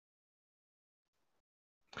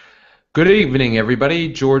Good evening, everybody.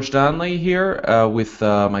 George Donnelly here with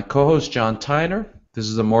my co-host John Tyner. This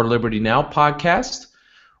is the More Liberty Now podcast,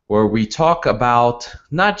 where we talk about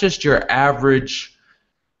not just your average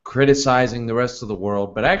criticizing the rest of the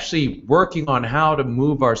world, but actually working on how to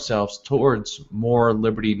move ourselves towards more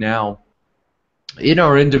liberty now in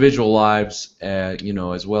our individual lives,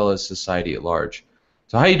 as well as society at large.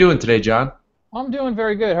 So, how you doing today, John? I'm doing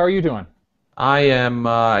very good. How are you doing? I am.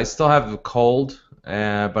 I still have a cold,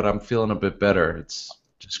 but I'm feeling a bit better. It's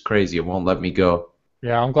just crazy. It won't let me go.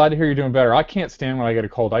 Yeah, I'm glad to hear you're doing better. I can't stand when I get a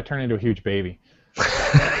cold. I turn into a huge baby.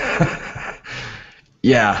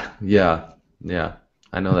 Yeah.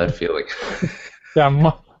 I know that feeling.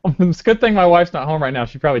 Yeah, it's a good thing my wife's not home right now.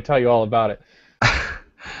 She'd probably tell you all about it.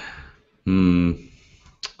 Hmm.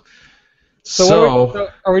 So, what we, So, so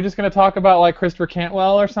are we just going to talk about like Christopher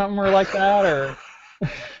Cantwell or something or like that, or?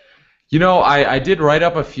 I did write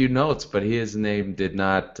up a few notes, but his name did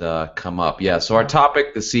not come up. Yeah, so our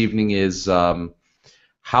topic this evening is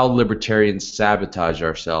how libertarians sabotage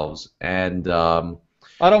ourselves. And I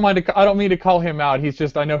don't mean to call him out.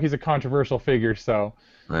 I know he's a controversial figure, so.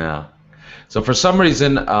 yeah. So for some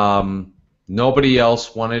reason, nobody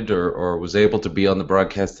else wanted or was able to be on the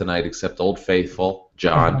broadcast tonight except Old Faithful,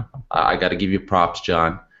 John. I got to give you props,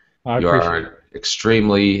 John. I You appreciate it. are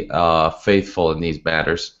extremely faithful in these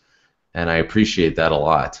matters, and I appreciate that a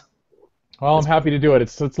lot. Well, I'm It's happy to do it.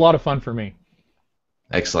 It's a lot of fun for me.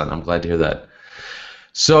 excellent. I'm glad to hear that.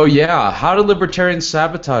 So yeah, how do libertarians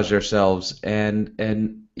sabotage ourselves?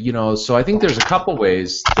 So I think there's a couple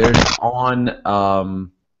ways. There's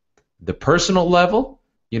on the personal level,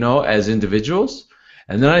 as individuals.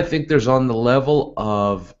 And then I think there's on the level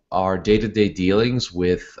of our day-to-day dealings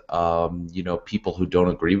with, people who don't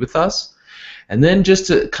agree with us. And then just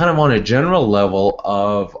kind of on a general level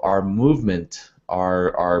of our movement,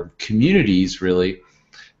 our communities really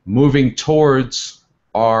moving towards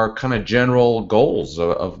our kind of general goals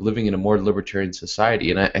of living in a more libertarian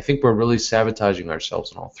society. And I think we're really sabotaging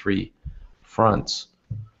ourselves on all three fronts.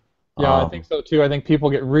 Yeah, I think so too. I think people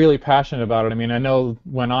get really passionate about it. I mean, I know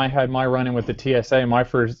when I had my run-in with the TSA, my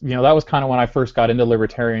first, that was kind of when I first got into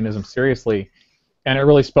libertarianism seriously, and it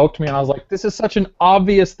really spoke to me. And I was like, this is such an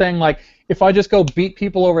obvious thing. Like, if I just go beat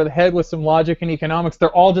people over the head with some logic and economics,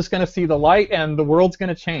 they're all just going to see the light, and the world's going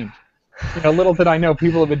to change. Little did I know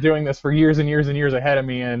people have been doing this for years and years and years ahead of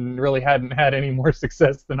me, and really hadn't had any more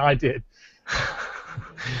success than I did.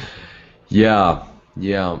 Yeah.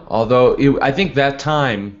 Although I think that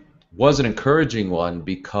time was an encouraging one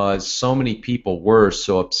because so many people were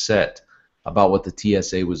so upset about what the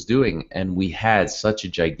TSA was doing, and we had such a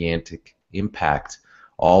gigantic impact,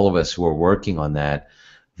 all of us who were working on that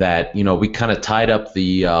we kind of tied up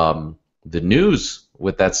the news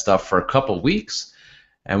with that stuff for a couple weeks,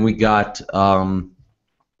 and we got the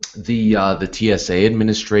TSA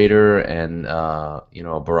administrator and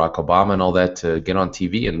Barack Obama and all that to get on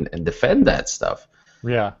TV and defend that stuff.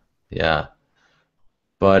 Yeah. Yeah,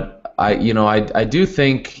 but I do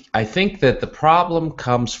think that the problem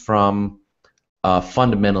comes from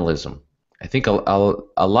fundamentalism. I think a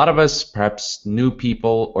lot of us, perhaps new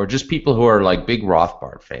people or just people who are like big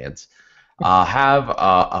Rothbard fans, have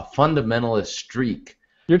a fundamentalist streak.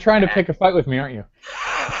 You're trying to pick a fight with me, aren't you?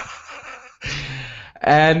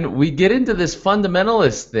 And we get into this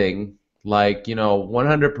fundamentalist thing, like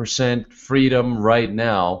 100% freedom right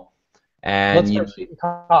now, Let's and start shooting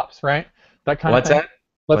cops, right? That kind of what's thing. that?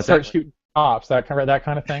 Let's What's that? start shooting cops. That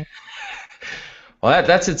kind of thing. Well,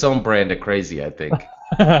 that's its own brand of crazy, I think.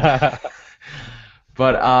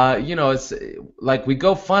 But it's like we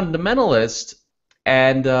go fundamentalist,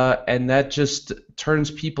 and that just turns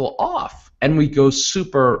people off, and we go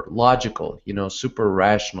super logical, super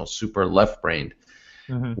rational, super left-brained.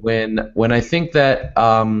 hmm When I think that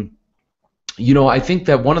I think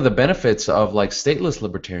that one of the benefits of like stateless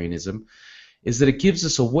libertarianism is that it gives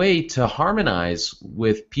us a way to harmonize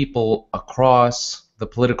with people across the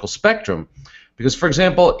political spectrum. Because, for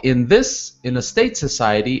example, in a state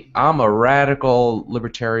society, I'm a radical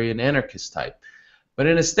libertarian anarchist type. But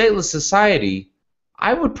in a stateless society,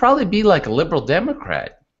 I would probably be like a liberal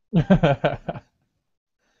Democrat. But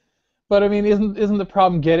I mean, isn't the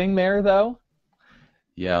problem getting there though?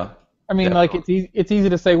 Yeah, I mean, like definitely. it's easy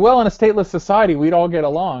to say, well, in a stateless society, we'd all get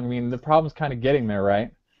along. I mean, the problem's kind of getting there,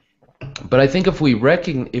 right? But I think if we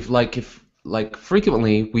if like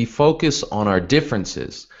frequently we focus on our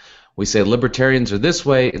differences, we say libertarians are this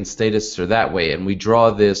way and statists are that way, and we draw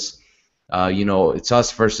this, it's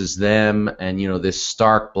us versus them, and this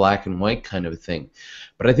stark black and white kind of thing.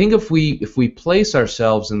 But I think if we place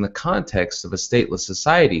ourselves in the context of a stateless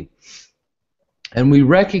society, And we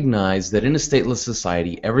recognize that in a stateless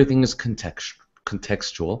society, everything is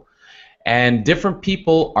contextual, and different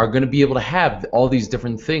people are going to be able to have all these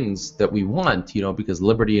different things that we want, because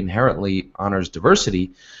liberty inherently honors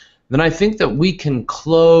diversity. Then I think that we can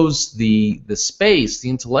close the space, the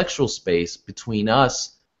intellectual space between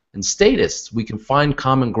us and statists. We can find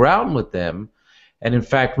common ground with them, and in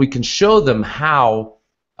fact, we can show them how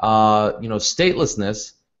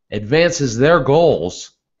statelessness advances their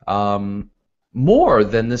goals more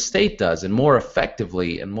than the state does, and more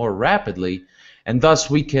effectively and more rapidly, and thus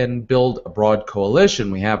we can build a broad coalition.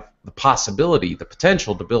 We have the possibility, the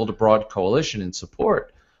potential to build a broad coalition in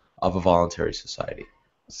support of a voluntary society.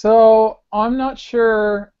 So I'm not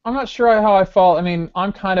sure how I fall. I mean,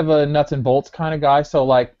 I'm kind of a nuts and bolts kind of guy, so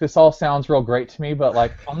like this all sounds real great to me, but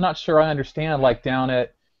like I'm not sure I understand like down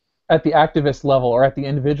at the activist level or at the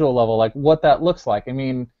individual level, like what that looks like. I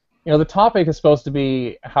mean, the topic is supposed to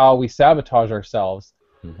be how we sabotage ourselves.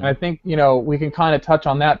 Mm-hmm. And I think, we can kind of touch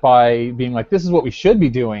on that by being like, this is what we should be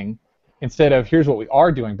doing instead of here's what we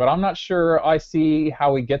are doing. But I'm not sure I see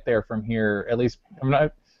how we get there from here. At least I'm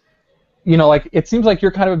not, like it seems like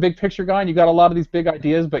you're kind of a big picture guy and you got a lot of these big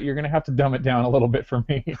ideas, but you're going to have to dumb it down a little bit for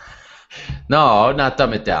me. No, not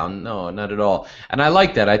dumb it down. No, not at all. And I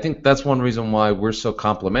like that. I think that's one reason why we're so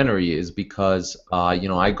complementary is because,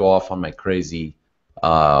 I go off on my crazy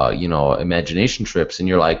imagination trips, and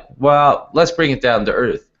you're like, well, let's bring it down to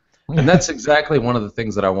earth. And that's exactly one of the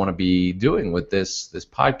things that I want to be doing with this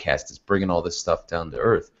podcast, is bringing all this stuff down to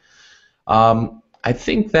earth. I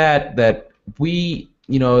think that we,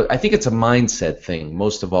 I think it's a mindset thing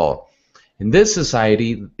most of all. In this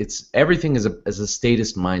society, everything is a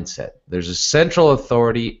statist mindset. There's a central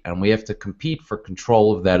authority, and we have to compete for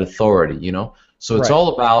control of that authority. So it's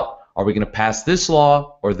all about, are we going to pass this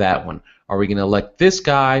law or that one? Are we going to elect this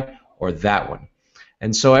guy or that one?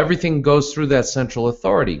 And so everything goes through that central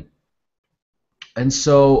authority. And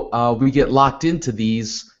so we get locked into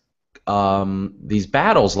these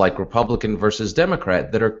battles like Republican versus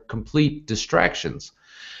Democrat that are complete distractions.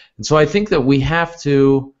 And so I think that we have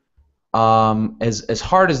to, as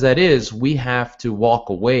hard as that is, we have to walk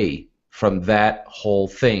away from that whole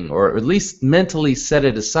thing, or at least mentally set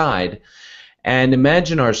it aside, and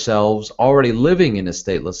imagine ourselves already living in a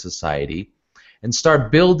stateless society and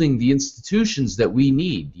start building the institutions that we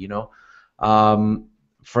need.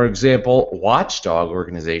 For example, watchdog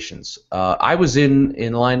organizations. I was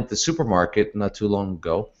in line at the supermarket not too long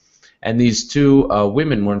ago, and these two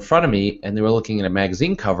women were in front of me, and they were looking at a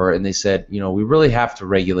magazine cover, and they said, we really have to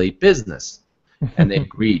regulate business. And they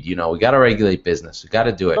agreed, we got to regulate business. We got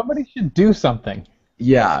to do it. Somebody should do something.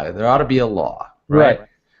 Yeah, there ought to be a law, right?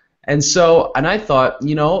 And so, and I thought,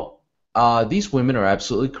 these women are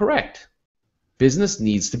absolutely correct. Business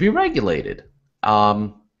needs to be regulated.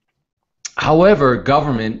 However,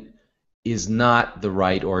 government is not the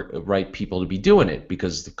right people to be doing it,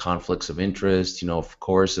 because the conflicts of interest, of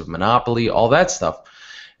course, of monopoly, all that stuff.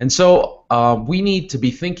 And so we need to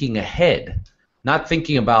be thinking ahead, not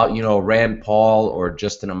thinking about, Rand Paul or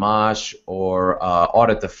Justin Amash or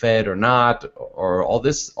audit the Fed or not, or all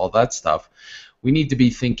that stuff. We need to be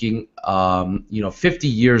thinking, 50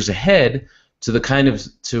 years ahead to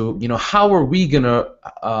how are we going to,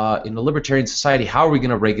 in a libertarian society, how are we going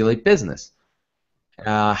to regulate business?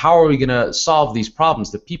 How are we going to solve these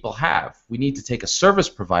problems that people have? We need to take a service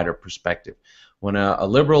provider perspective. When a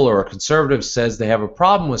liberal or a conservative says they have a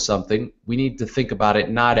problem with something, we need to think about it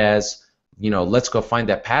not as, let's go find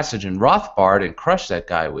that passage in Rothbard and crush that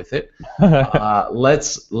guy with it.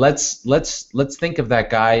 Let's think of that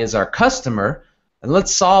guy as our customer, and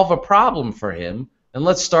let's solve a problem for him, and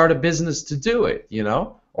let's start a business to do it,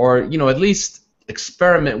 or at least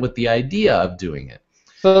experiment with the idea of doing it.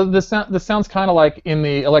 So this sounds kind of like in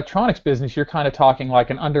the electronics business, you're kind of talking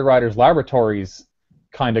like an Underwriters Laboratories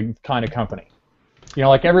kind of company.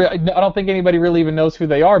 Like I don't think anybody really even knows who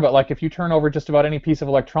they are, but like if you turn over just about any piece of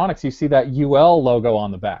electronics, you see that UL logo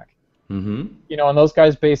on the back. Mm-hmm. And those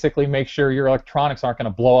guys basically make sure your electronics aren't going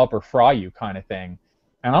to blow up or fry you, kind of thing.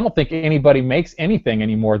 And I don't think anybody makes anything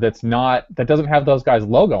anymore that doesn't have those guys'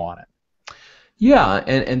 logo on it. Yeah,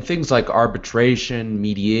 and things like arbitration,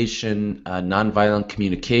 mediation, nonviolent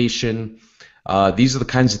communication, these are the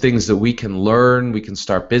kinds of things that we can learn, we can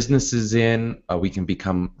start businesses in, we can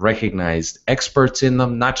become recognized experts in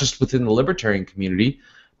them, not just within the libertarian community,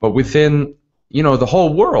 but within, the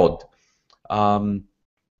whole world.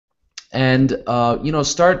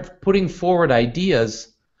 Start putting forward ideas,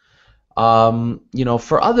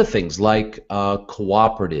 for other things like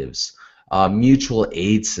cooperatives, mutual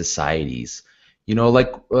aid societies.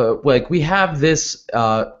 Like we have this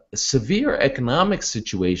severe economic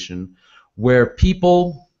situation where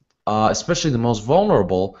people, especially the most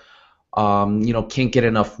vulnerable, can't get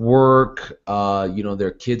enough work.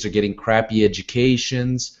 Their kids are getting crappy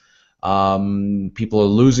educations. People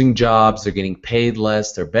are losing jobs. They're getting paid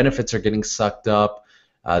less. Their benefits are getting sucked up.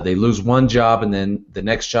 They lose one job, and then the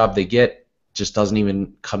next job they get just doesn't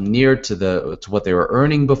even come near to what they were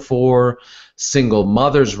earning before. Single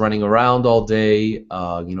mothers running around all day,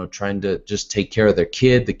 trying to just take care of their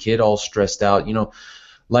kid. The kid all stressed out.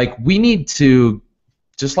 Like, we need to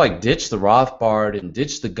just like ditch the Rothbard and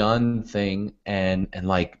ditch the gun thing, and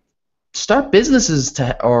like start businesses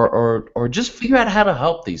or just figure out how to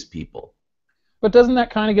help these people. But doesn't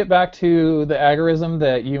that kind of get back to the agorism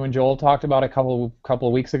that you and Joel talked about a couple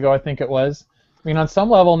of weeks ago, I think it was? I mean, on some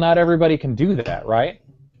level, not everybody can do that, right?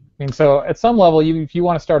 I mean, so at some level, if you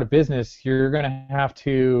want to start a business, you're going to have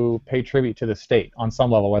to pay tribute to the state on some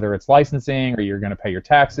level, whether it's licensing or you're going to pay your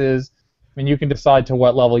taxes. I mean, you can decide to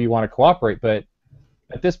what level you want to cooperate, but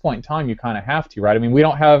at this point in time, you kind of have to, right? I mean, we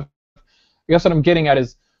don't have, I guess what I'm getting at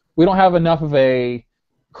is we don't have enough of a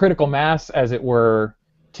critical mass, as it were,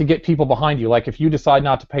 to get people behind you. Like, if you decide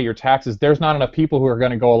not to pay your taxes, there's not enough people who are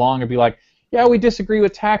going to go along and be like, yeah, we disagree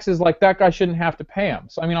with taxes, like that guy shouldn't have to pay them.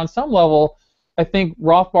 So, I mean, on some level, I think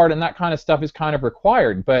Rothbard and that kind of stuff is kind of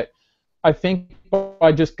required, but I think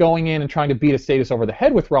by just going in and trying to beat a status over the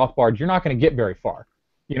head with Rothbard, you're not going to get very far.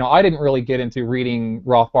 I didn't really get into reading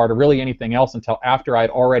Rothbard or really anything else until after I'd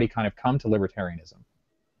already kind of come to libertarianism.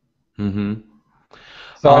 Mm-hmm.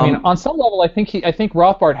 So, I mean, on some level, I think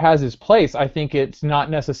Rothbard has his place. I think it's not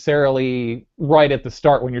necessarily right at the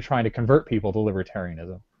start when you're trying to convert people to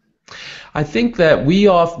libertarianism. I think that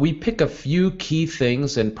we pick a few key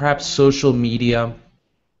things, and perhaps social media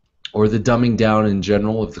or the dumbing down in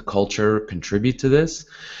general of the culture contribute to this,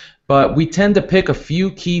 but we tend to pick a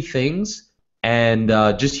few key things and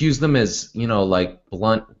just use them as, like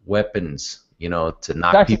blunt weapons, to knock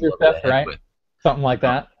Taxes people are over the theft, head right? with. Something like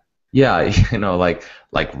that. Yeah,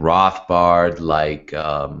 like Rothbard, like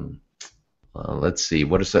let's see,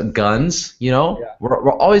 what is that? Guns, Yeah.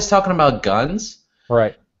 We're always talking about guns.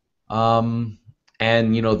 Right. And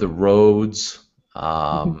the roads.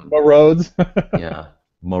 The roads. Yeah,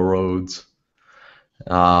 roads.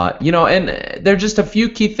 And they're just a few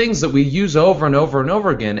key things that we use over and over and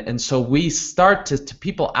over again, and so we start to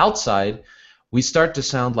people outside, we start to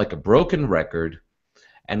sound like a broken record,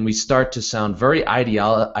 and we start to sound very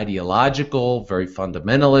ideological, very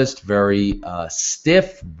fundamentalist, very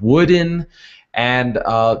stiff, wooden. And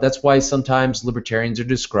that's why sometimes libertarians are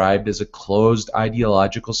described as a closed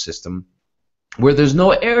ideological system where there's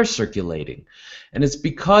no air circulating. And it's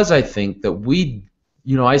because I think that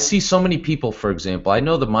I see so many people, for example, I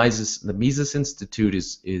know the Mises Institute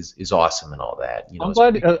is awesome and all that. I'm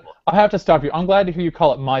glad, I have to stop you. I'm glad to hear you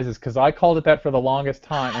call it Mises, because I called it that for the longest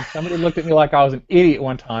time, and somebody looked at me like I was an idiot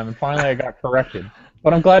one time, and finally I got corrected.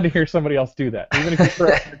 But I'm glad to hear somebody else do that, even if you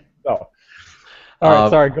corrected yourself. All right,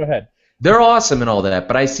 sorry, go ahead. They're awesome and all that,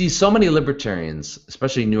 but I see so many libertarians,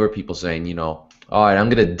 especially newer people, saying, all right, I'm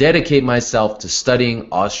going to dedicate myself to studying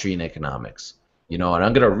Austrian economics, and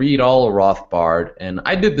I'm going to read all of Rothbard. And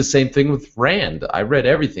I did the same thing with Rand. I read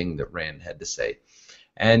everything that Rand had to say.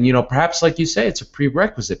 And, perhaps, like you say, it's a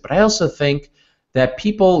prerequisite, but I also think that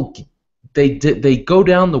people, they go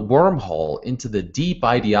down the wormhole into the deep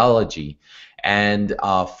ideology and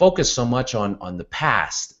focus so much on the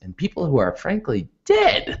past and people who are, frankly,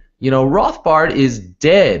 dead. Rothbard is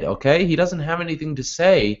dead, okay? He doesn't have anything to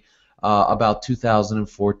say about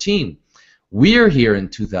 2014. We're here in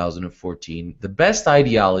 2014. The best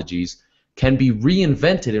ideologies can be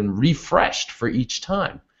reinvented and refreshed for each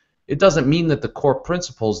time. It doesn't mean that the core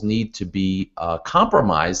principles need to be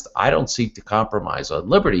compromised. I don't seek to compromise on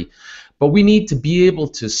liberty, but we need to be able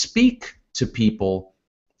to speak to people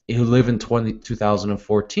who live in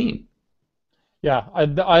 2014. Yeah,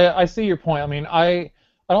 I see your point. I mean, I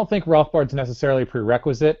don't think Rothbard's necessarily a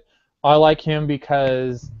prerequisite. I like him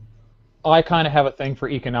because I kind of have a thing for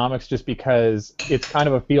economics, just because it's kind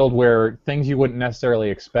of a field where things you wouldn't necessarily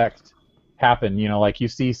expect happen. Like you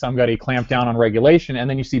see somebody clamp down on regulation, and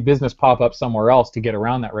then you see business pop up somewhere else to get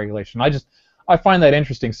around that regulation. I find that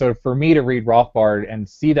interesting. So for me to read Rothbard and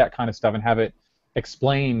see that kind of stuff and have it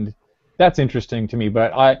explained, that's interesting to me.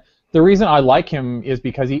 But the reason I like him is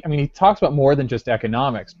because he talks about more than just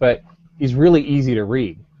economics, but he's really easy to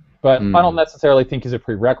read. But I don't necessarily think he's a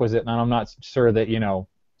prerequisite, and I'm not sure that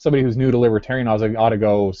somebody who's new to libertarian ought to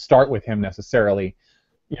go start with him necessarily.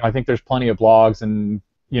 I think there's plenty of blogs and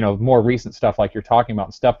more recent stuff like you're talking about,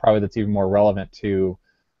 and stuff probably that's even more relevant to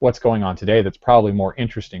what's going on today. That's probably more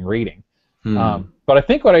interesting reading. But I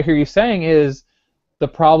think what I hear you saying is the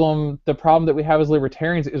problem that we have as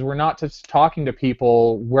libertarians is we're not just talking to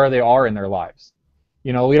people where they are in their lives.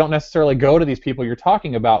 You know, we don't necessarily go to these people you're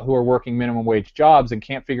talking about who are working minimum wage jobs and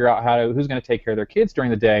can't figure out who's going to take care of their kids during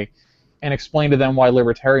the day, and explain to them why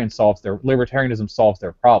libertarianism solves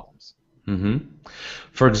their problems. Mm-hmm.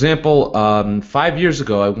 For example, 5 years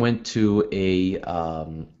ago, I went to a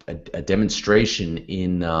demonstration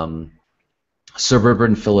in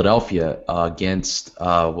suburban Philadelphia against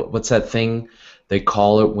what's that thing they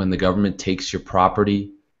call it when the government takes your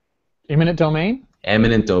property? Eminent domain?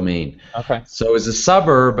 Eminent domain. Okay. So as a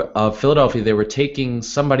suburb of Philadelphia, they were taking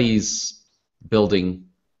somebody's building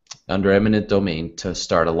under eminent domain to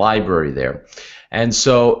start a library there. And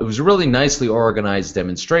so it was a really nicely organized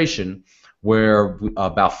demonstration where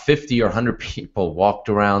about 50 or 100 people walked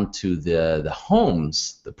around to the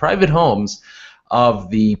homes, the private homes of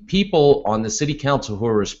the people on the city council who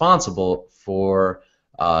are responsible for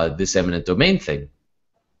this eminent domain thing.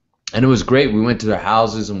 And it was great. We went to their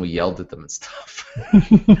houses and we yelled at them and stuff.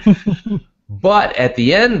 But at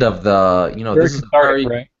the end of the, you know, very this is cathartic,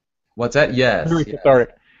 right? What's that? Yes. Very Yes.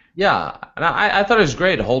 cathartic. Yeah, and I thought it was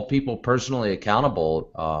great to hold people personally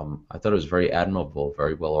accountable. I thought it was very admirable,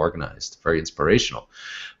 very well organized, very inspirational.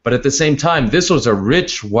 But at the same time, this was a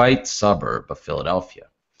rich white suburb of Philadelphia.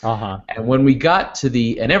 Uh-huh. And when we got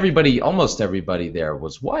to and everybody, almost everybody there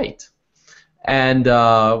was white, and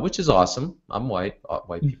which is awesome. I'm white.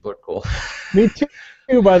 White people are cool. Me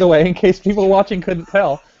too, by the way, in case people watching couldn't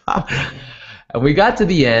tell. And we got to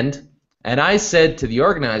the end. And I said to the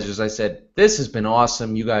organizers, I said, this has been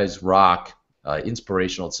awesome, you guys rock,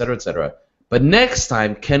 inspirational, et cetera, but next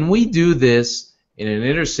time, can we do this in an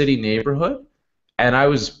inner city neighborhood? And I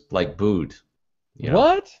was like booed. You know?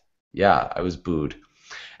 What? Yeah, I was booed.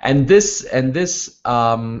 And this,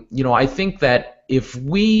 you know, I think that if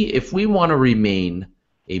we want to remain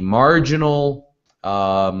a marginal,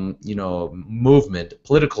 you know, movement,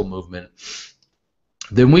 political movement,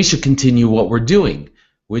 then we should continue what we're doing,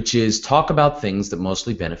 which is talk about things that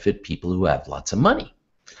mostly benefit people who have lots of money.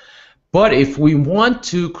 But if we want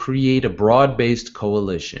to create a broad-based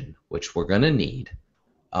coalition, which we're going to need,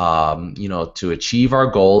 you know, to achieve our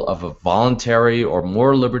goal of a voluntary or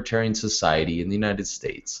more libertarian society in the United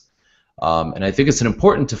States, and I think it's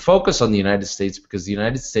important to focus on the United States because the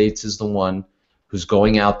United States is the one who's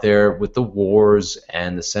going out there with the wars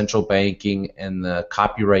and the central banking and the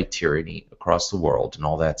copyright tyranny across the world and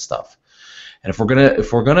all that stuff. And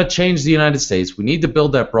if we're gonna change the United States, we need to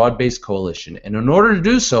build that broad-based coalition. And in order to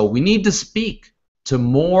do so, we need to speak to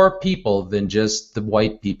more people than just the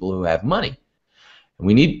white people who have money. And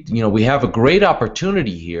we need, you know, we have a great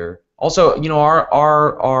opportunity here. Also, you know,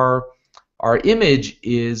 our image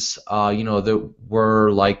is, you know, that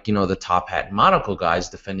we're like, you know, the top hat and monocle guys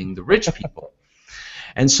defending the rich people.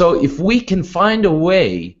 And so, if we can find a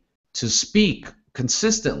way to speak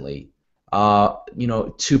consistently, you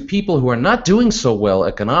know, to people who are not doing so well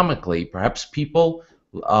economically, perhaps people,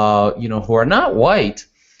 you know, who are not white,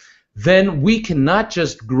 then we can not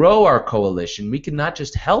just grow our coalition, we can not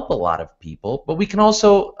just help a lot of people, but we can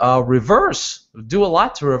also do a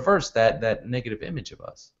lot to reverse that negative image of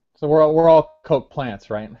us. So we're all coke plants,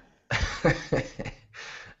 right?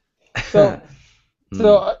 So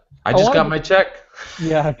I just got my check.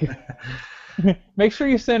 Yeah. Make sure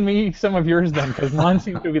you send me some of yours then, because mine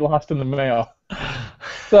seems to be lost in the mail.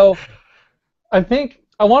 So, I think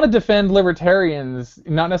I want to defend libertarians,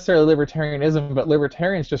 not necessarily libertarianism, but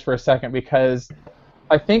libertarians just for a second, because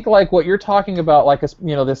I think like what you're talking about, like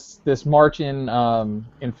you know, this march in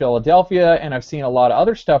Philadelphia, and I've seen a lot of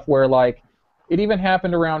other stuff where like it even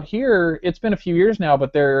happened around here. It's been a few years now,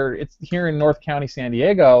 but it's here in North County, San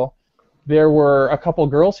Diego. There were a couple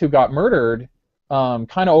girls who got murdered.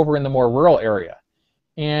 Kind of over in the more rural area,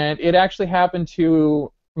 and it actually happened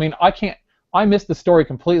to. I mean, I missed the story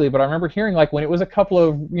completely, but I remember hearing like when it was a couple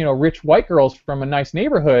of rich white girls from a nice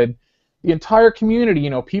neighborhood, the entire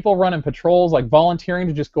community, people running patrols, like volunteering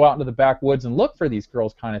to just go out into the backwoods and look for these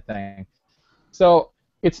girls, kind of thing. So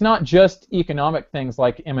it's not just economic things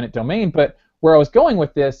like eminent domain, but where I was going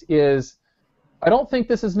with this is, I don't think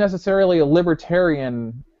this is necessarily a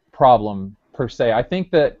libertarian problem per se. I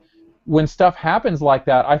think that when stuff happens like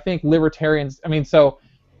that, I think libertarians. I mean, sorry,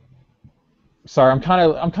 I'm kind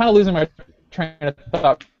of losing my train of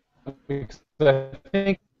thought.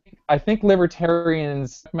 I think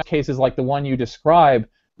libertarians, in cases like the one you describe,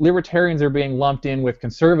 libertarians are being lumped in with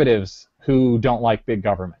conservatives who don't like big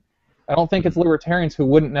government. I don't think it's libertarians who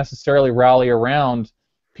wouldn't necessarily rally around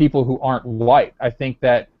people who aren't white. I think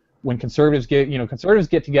that when conservatives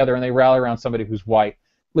get together and they rally around somebody who's white,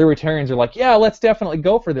 libertarians are like, yeah, let's definitely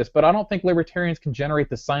go for this. But I don't think libertarians can generate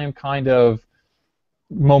the same kind of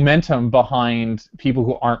momentum behind people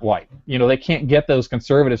who aren't white. You know, they can't get those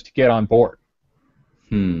conservatives to get on board.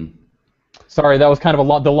 Sorry, that was kind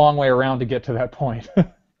of the long way around to get to that point.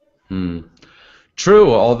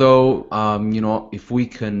 True, although you know, if we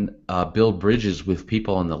can build bridges with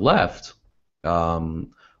people on the left,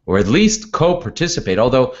 or at least co-participate.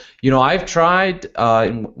 Although, you know, I've tried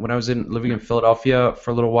when I was living in Philadelphia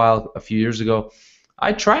for a little while a few years ago,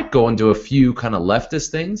 I tried going to a few kind of leftist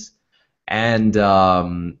things, and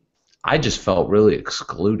I just felt really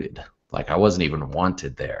excluded. Like I wasn't even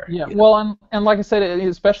wanted there. Yeah, You know? well, and like I said,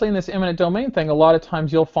 especially in this eminent domain thing, a lot of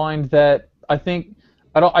times you'll find that I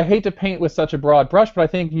hate to paint with such a broad brush, but I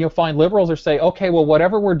think you'll find liberals are say, okay, well,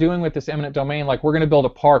 whatever we're doing with this eminent domain, like we're going to build a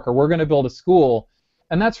park or we're going to build a school,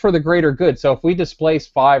 and that's for the greater good. So if we displace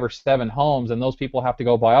 5 or 7 homes and those people have to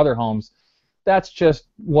go buy other homes, that's just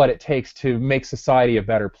what it takes to make society a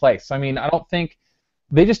better place. I mean, I don't think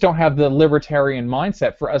they just don't have the libertarian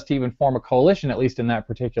mindset for us to even form a coalition, at least in that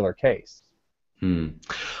particular case.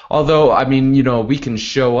 Although, I mean, you know, we can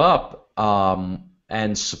show up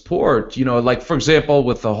and support, you know, like, for example,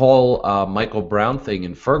 with the whole Michael Brown thing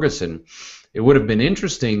in Ferguson, it would have been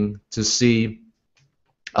interesting to see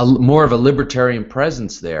more of a libertarian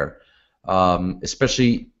presence there,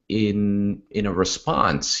 especially in a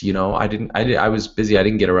response. You know, I was busy, I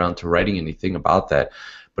didn't get around to writing anything about that.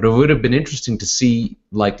 But it would have been interesting to see,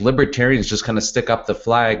 like, libertarians just kind of stick up the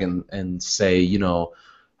flag and say, you know,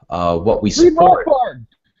 what we support,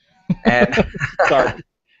 and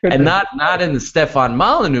and not in the Stefan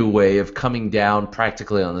Molyneux way of coming down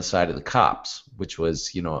practically on the side of the cops, which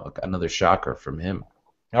was, you know, another shocker from him.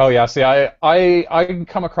 Oh yeah, see, I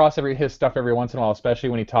come across his stuff every once in a while, especially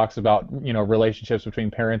when he talks about, you know, relationships between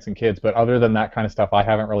parents and kids. But other than that kind of stuff, I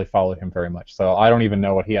haven't really followed him very much, so I don't even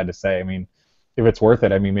know what he had to say. I mean, if it's worth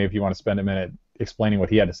it, I mean, maybe if you want to spend a minute explaining what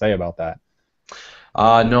he had to say about that.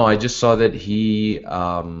 No, I just saw that he.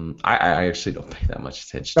 I actually don't pay that much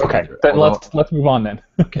attention. Okay, then let's move on then.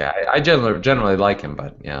 Okay, I generally like him,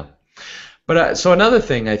 but yeah. But so another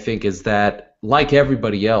thing I think is that, like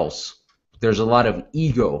everybody else, there's a lot of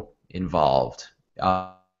ego involved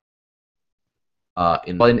in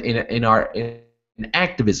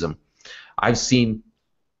activism. I've seen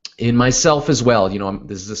in myself as well. You know,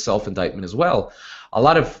 this is a self-indictment as well. A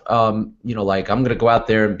lot of, you know, like, I'm going to go out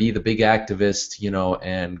there and be the big activist, you know,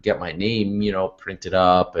 and get my name, you know, printed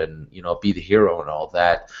up and, you know, be the hero and all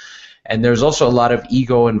that. And there's also a lot of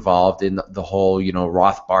ego involved in the whole, you know,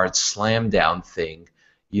 Rothbard slam down thing,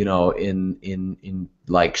 you know, in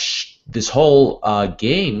like this whole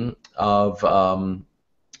game of,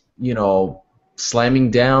 you know, slamming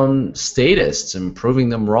down statists and proving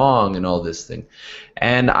them wrong and all this thing.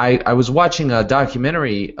 And I was watching a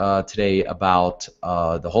documentary today about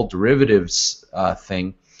the whole derivatives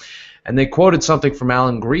thing, and they quoted something from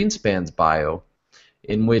Alan Greenspan's bio,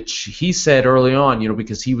 in which he said early on, you know,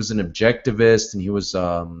 because he was an objectivist and he was,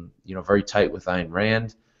 you know, very tight with Ayn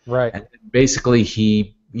Rand. Right. And basically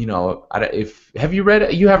he, you know, you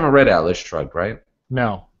haven't read Atlas Shrugged, right?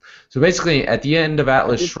 No. So basically, at the end of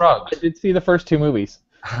Atlas Shrugged... I did see the first 2 movies.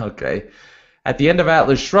 Okay. At the end of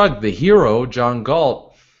Atlas Shrugged, the hero, John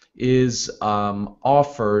Galt, is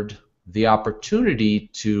offered the opportunity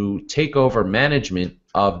to take over management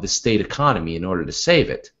of the state economy in order to save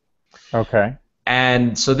it. Okay.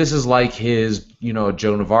 And so this is like his, you know,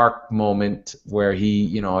 Joan of Arc moment, where he,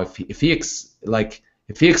 you know, if he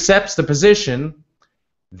accepts the position,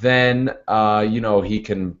 then you know, he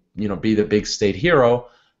can, you know, be the big state hero.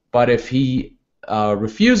 But if he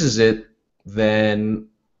refuses it, then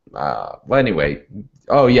well, anyway,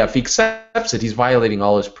 oh yeah, if he accepts it, he's violating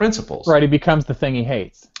all his principles. Right, he becomes the thing he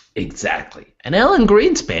hates. Exactly. And Alan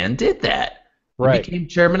Greenspan did that. Right. He became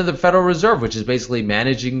chairman of the Federal Reserve, which is basically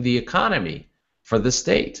managing the economy for the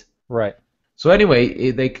state. Right. So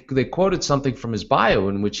anyway, they quoted something from his bio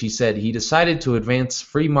in which he said he decided to advance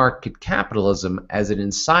free market capitalism as an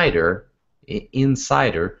insider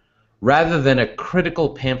rather than a critical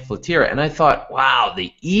pamphleteer. And I thought, wow,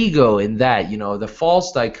 the ego in that, you know, the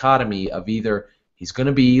false dichotomy of either he's going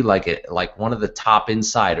to be like one of the top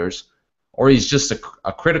insiders, or he's just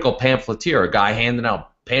a critical pamphleteer, a guy handing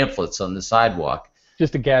out pamphlets on the sidewalk.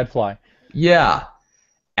 Just a gadfly. Yeah.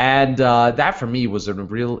 And that, for me, was a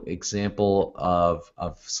real example of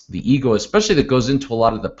the ego, especially that goes into a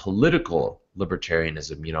lot of the political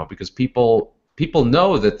libertarianism, you know, because people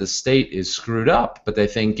know that the state is screwed up, but they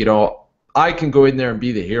think, you know, I can go in there and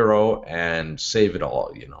be the hero and save it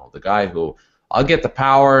all, you know, the guy who, I'll get the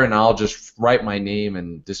power and I'll just write my name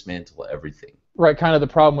and dismantle everything. Right, kind of the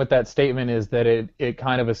problem with that statement is that it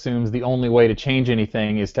kind of assumes the only way to change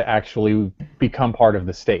anything is to actually become part of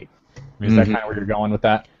the state. Is that kind of where you're going with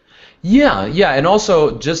that? Yeah, yeah, and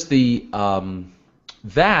also just the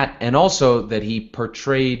that, and also that he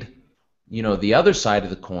portrayed, the other side of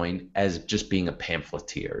the coin as just being a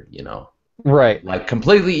pamphleteer, Right. like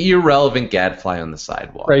completely irrelevant gadfly on the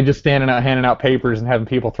sidewalk. Right, just standing out, handing out papers and having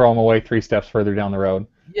people throw them away 3 steps further down the road.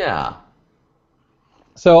 Yeah.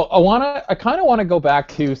 So I kind of want to go back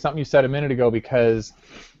to something you said a minute ago, because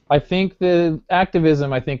I think the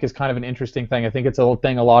activism, I think, is kind of an interesting thing. I think it's a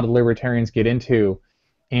thing a lot of libertarians get into,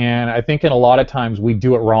 and I think in a lot of times we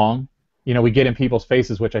do it wrong. We get in people's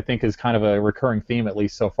faces, which I think is kind of a recurring theme, at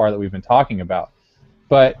least so far, that we've been talking about.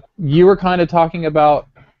 But you were kind of talking about,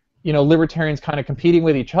 libertarians kind of competing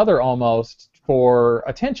with each other almost for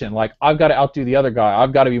attention. Like, I've got to outdo the other guy.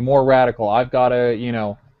 I've got to be more radical. I've got to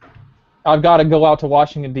go out to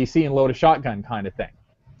Washington, D.C. and load a shotgun kind of thing,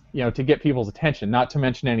 to get people's attention, not to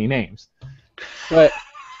mention any names. But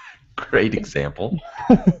great example.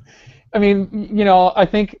 I mean, I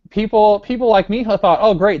think people like me have thought,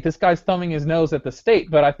 oh, great, this guy's thumbing his nose at the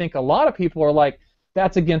state. But I think a lot of people are like,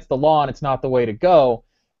 that's against the law and it's not the way to go.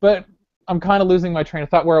 But I'm kind of losing my train of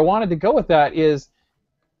thought. Where I wanted to go with that is,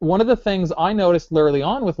 one of the things I noticed early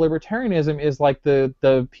on with libertarianism is like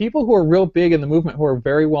the people who are real big in the movement, who are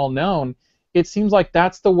very well known, it seems like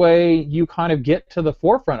that's the way you kind of get to the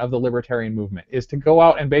forefront of the libertarian movement, is to go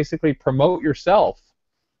out and basically promote yourself,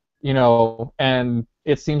 and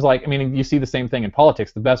it seems like, I mean, you see the same thing in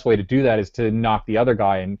politics. The best way to do that is to knock the other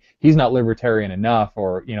guy, and he's not libertarian enough,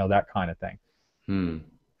 or that kind of thing.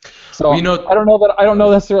 So well, I don't know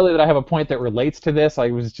necessarily that I have a point that relates to this. I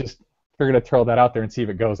was just figured to throw that out there and see if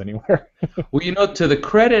it goes anywhere. Well, to the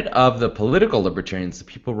credit of the political libertarians, the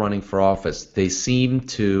people running for office, they seem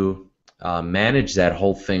to manage that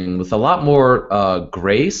whole thing with a lot more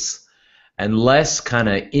grace and less kind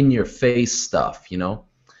of in-your-face stuff,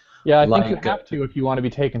 Yeah, I think you have to if you want to be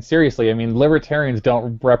taken seriously. I mean, libertarians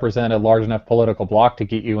don't represent a large enough political bloc to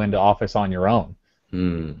get you into office on your own.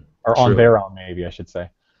 Or true. On their own, maybe, I should say.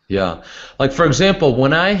 Yeah. Like, for example,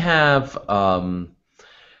 when I have,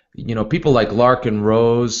 people like Larkin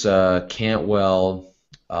Rose, Cantwell,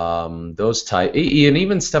 those type, and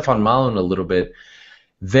even Stefan Malin a little bit,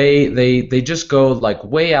 they just go like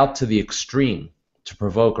way out to the extreme to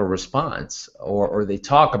provoke a response, or they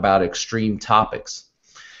talk about extreme topics.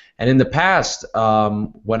 And in the past,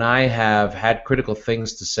 when I have had critical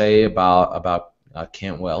things to say about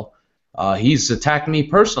Cantwell, he's attacked me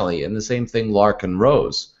personally, and the same thing Larkin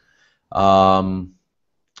Rose. I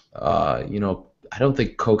don't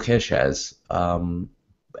think Kokesh has. And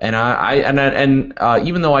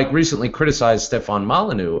even though I recently criticized Stefan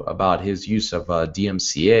Molyneux about his use of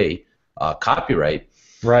DMCA copyright,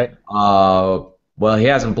 right? Well, he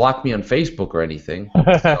hasn't blocked me on Facebook or anything.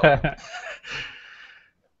 So.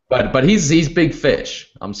 But he's big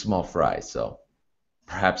fish. I'm small fry, so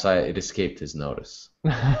perhaps it escaped his notice.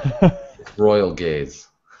 Royal gaze.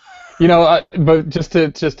 But just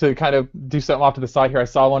to kind of do something off to the side here, I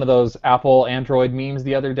saw one of those Apple Android memes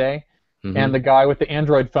the other day, and the guy with the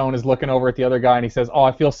Android phone is looking over at the other guy, and he says, "Oh,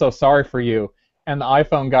 I feel so sorry for you," and the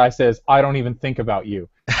iPhone guy says, "I don't even think about you."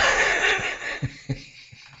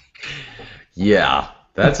 Yeah,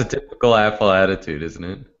 that's a typical Apple attitude, isn't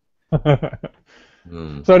it?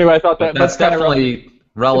 So anyway, I thought that's definitely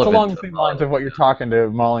relevant. It's along the same lines of what you're talking to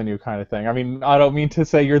Molyneux kind of thing. I mean, I don't mean to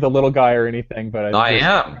say you're the little guy or anything, but I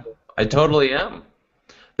am. I totally am.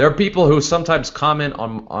 There are people who sometimes comment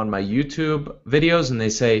on my YouTube videos and they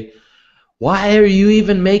say, "Why are you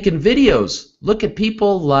even making videos? Look at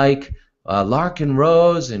people like Larkin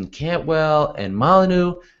Rose and Cantwell and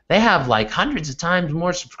Molyneux. They have like hundreds of times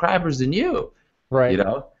more subscribers than you." Right.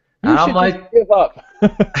 And I'm like, give up.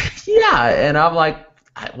 yeah, and I'm like,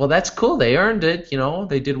 well, that's cool. They earned it,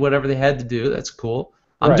 They did whatever they had to do. That's cool.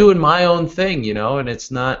 I'm doing my own thing, and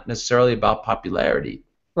it's not necessarily about popularity.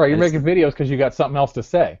 Right, you're making videos because you got something else to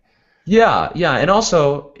say. Yeah, and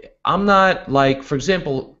also, I'm not like, for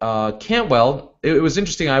example, Cantwell. It was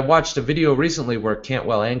interesting. I watched a video recently where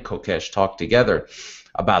Cantwell and Kokesh talked together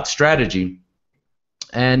about strategy,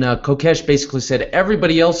 and Kokesh basically said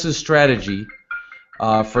everybody else's strategy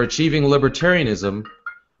for achieving libertarianism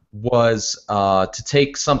was to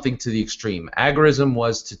take something to the extreme. Agorism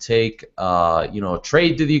was to take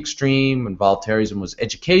trade to the extreme, and voluntarism was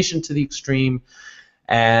education to the extreme,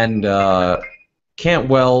 and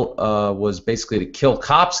Cantwell was basically to kill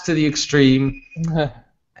cops to the extreme,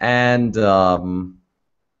 and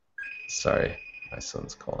sorry, my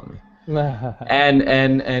son's calling me.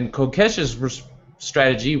 and Kokesh's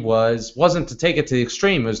strategy wasn't to take it to the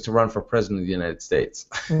extreme; it was to run for president of the United States.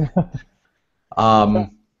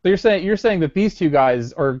 So you're saying that these two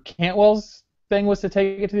guys, or Cantwell's thing was to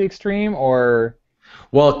take it to the extreme, or?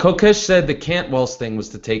 Well, Kokesh said the Cantwell's thing was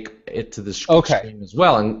to take it to the extreme as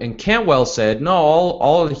well, and Cantwell said no.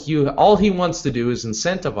 All he wants to do is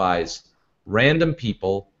incentivize random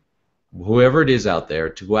people, whoever it is out there,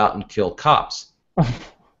 to go out and kill cops.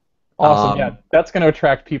 Awesome. Yeah, that's going to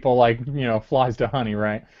attract people like, flies to honey,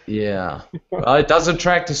 right? Yeah. Well, it does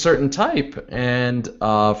attract a certain type. And,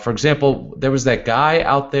 for example, there was that guy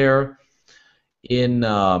out there in,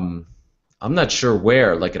 I'm not sure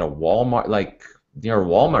where, like at a Walmart, like near a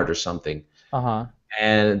Walmart or something. Uh-huh.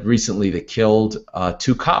 And recently they killed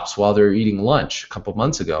 2 cops while they were eating lunch a couple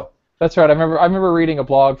months ago. That's right. I remember reading a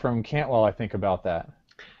blog from Cantwell, I think, about that.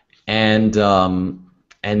 And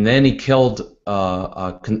then he killed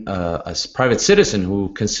a private citizen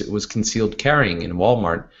who was concealed carrying in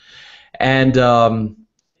Walmart, and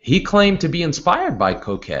he claimed to be inspired by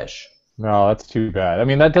Kokesh. No, that's too bad. I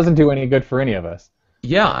mean, that doesn't do any good for any of us.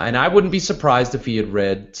 Yeah, and I wouldn't be surprised if he had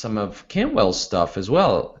read some of Cantwell's stuff as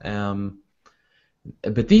well.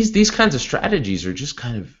 But these kinds of strategies are just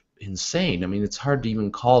kind of insane. I mean, it's hard to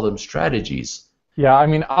even call them strategies. Yeah, I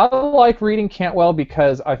mean, I like reading Cantwell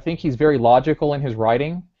because I think he's very logical in his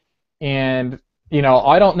writing. And,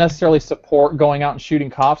 I don't necessarily support going out and shooting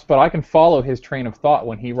cops, but I can follow his train of thought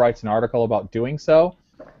when he writes an article about doing so.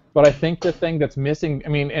 But I think the thing that's missing,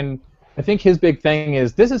 and I think his big thing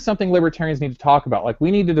is this is something libertarians need to talk about. Like,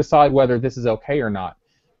 we need to decide whether this is okay or not.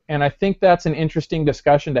 And I think that's an interesting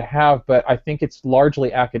discussion to have, but I think it's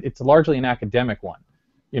largely an academic one.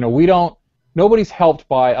 Nobody's helped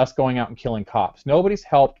by us going out and killing cops. Nobody's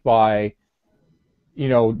helped by,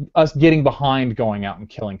 us getting behind going out and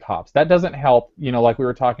killing cops. That doesn't help, like we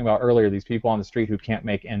were talking about earlier, these people on the street who can't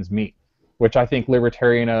make ends meet, which I think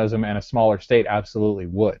libertarianism and a smaller state absolutely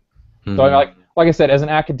would. Mm-hmm. So, like I said, as an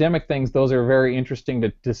academic things, those are very interesting to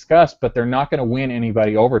discuss, but they're not going to win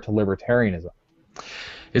anybody over to libertarianism.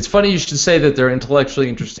 It's funny you should say that they're intellectually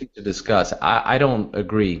interesting to discuss. I don't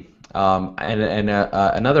agree.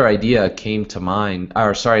 Another idea came to mind,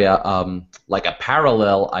 like a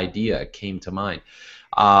parallel idea came to mind.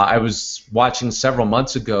 I was watching several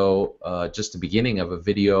months ago, just the beginning of a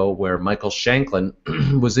video where Michael Shanklin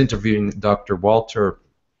was interviewing Dr. Walter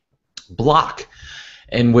Block,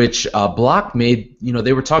 in which Block made,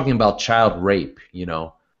 they were talking about child rape,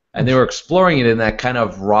 and they were exploring it in that kind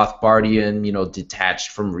of Rothbardian,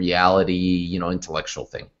 detached from reality, intellectual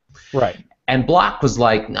thing. Right. And Block was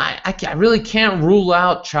like, I really can't rule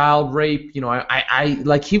out child rape.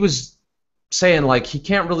 Like he was saying, like, he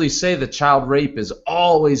can't really say that child rape is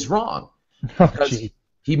always wrong. Because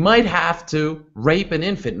he might have to rape an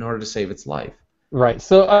infant in order to save its life. Right.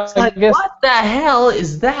 So I guess, what the hell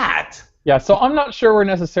is that? Yeah, so I'm not sure we're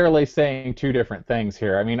necessarily saying two different things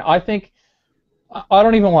here. I mean, I think I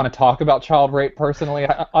don't even want to talk about child rape personally.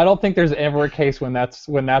 I don't think there's ever a case when that's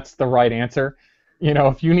the right answer.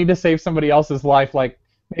 If you need to save somebody else's life, like,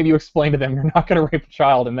 maybe you explain to them you're not going to rape a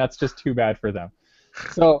child, and that's just too bad for them.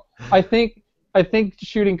 So I think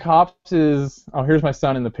shooting cops is. Oh, here's my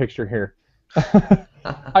son in the picture here.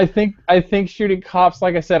 I think shooting cops,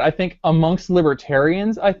 like I said, I think amongst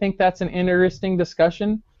libertarians, I think that's an interesting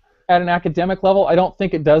discussion at an academic level. I don't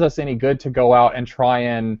think it does us any good to go out and try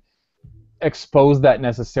and expose that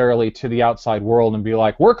necessarily to the outside world and be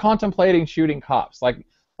like, we're contemplating shooting cops. Like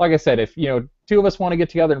I said, if two of us want to get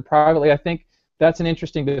together and privately, I think that's an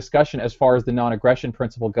interesting discussion as far as the non-aggression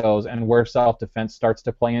principle goes and where self-defense starts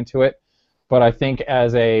to play into it. But I think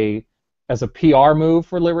as a PR move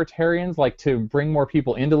for libertarians, like to bring more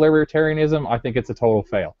people into libertarianism, I think it's a total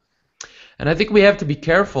fail. And I think we have to be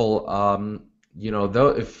careful, though,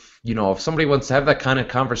 if somebody wants to have that kind of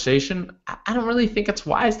conversation, I don't really think it's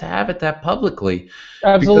wise to have it that publicly.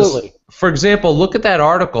 Absolutely. Because, for example, look at that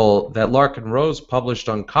article that Larkin Rose published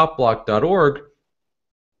on copblock.org,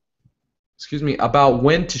 about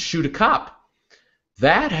when to shoot a cop.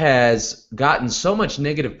 That has gotten so much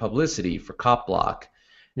negative publicity for CopBlock.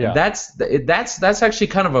 Yeah. That's actually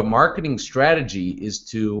kind of a marketing strategy, is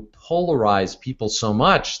to polarize people so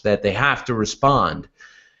much that they have to respond.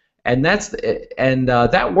 And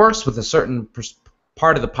that works with a certain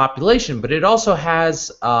part of the population, but it also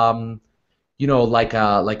has, like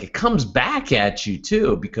it comes back at you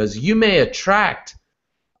too, because you may attract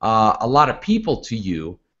a lot of people to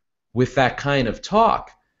you with that kind of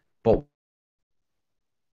talk, but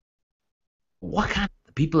what kind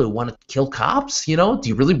of people who want to kill cops? Do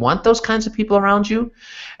you really want those kinds of people around you?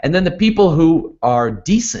 And then the people who are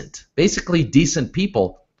decent, basically decent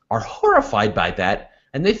people, are horrified by that.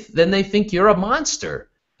 And then they think you're a monster.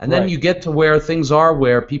 And then you get to where things are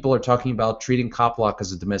where people are talking about treating CopBlock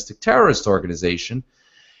as a domestic terrorist organization.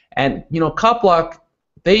 And, CopBlock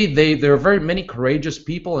there are very many courageous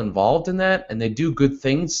people involved in that, and they do good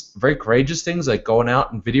things, very courageous things, like going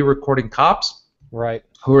out and video recording cops Right.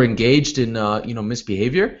 who are engaged in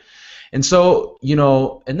misbehavior. And so,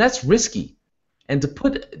 and that's risky. And to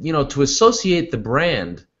put, to associate the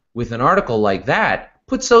brand with an article like that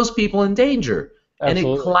puts those people in danger. And it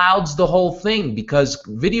Absolutely. clouds the whole thing, because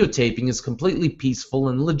videotaping is completely peaceful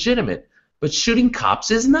and legitimate, but shooting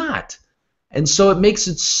cops is not. And so it makes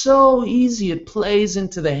it so easy. It plays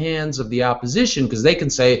into the hands of the opposition, because they can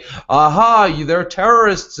say, aha, they're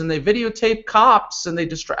terrorists and they videotape cops and they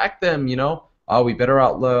distract them, Oh, we better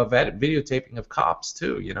outlaw videotaping of cops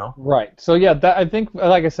too, Right. So yeah, I think,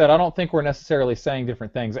 like I said, I don't think we're necessarily saying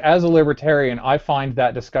different things. As a libertarian, I find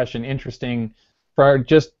that discussion interesting for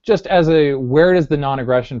just as a, where does the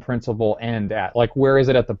non-aggression principle end at? Like, where is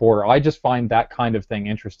it at the border? I just find that kind of thing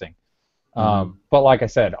interesting. But like I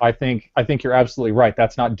said, I think you're absolutely right.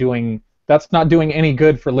 That's not doing any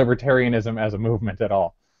good for libertarianism as a movement at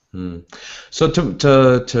all. So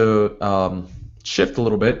to shift a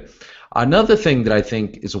little bit, another thing that I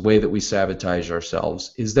think is a way that we sabotage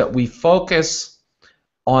ourselves is that we focus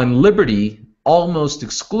on liberty almost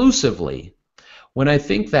exclusively, when I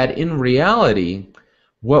think that in reality,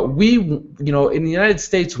 what we, in the United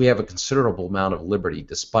States, we have a considerable amount of liberty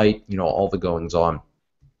despite, all the goings on.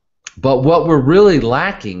 But what we're really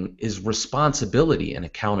lacking is responsibility and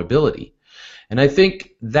accountability. And I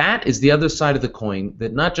think that is the other side of the coin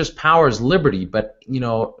that not just powers liberty, but,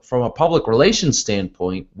 from a public relations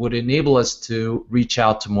standpoint, would enable us to reach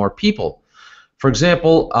out to more people. For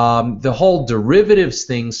example, the whole derivatives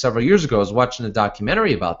thing several years ago, I was watching a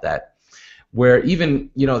documentary about that, where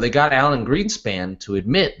even, they got Alan Greenspan to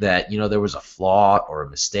admit that, there was a flaw or a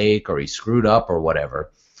mistake or he screwed up or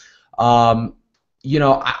whatever.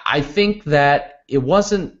 I think that it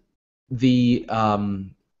wasn't the,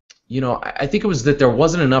 I think it was that there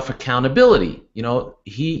wasn't enough accountability.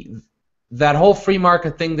 That whole free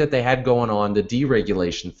market thing that they had going on, the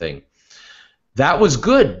deregulation thing, that was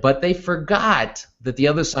good, but they forgot that the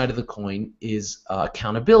other side of the coin is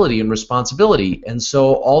accountability and responsibility. And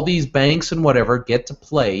so all these banks and whatever get to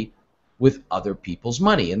play with other people's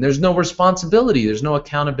money, and there's no responsibility, there's no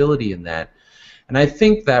accountability in that. And I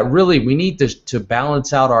think that really we need to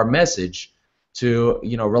balance out our message to,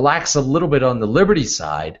 relax a little bit on the liberty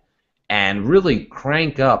side and really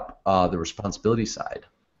crank up the responsibility side.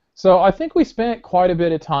 So I think we spent quite a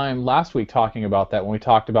bit of time last week talking about that when we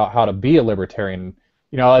talked about how to be a libertarian.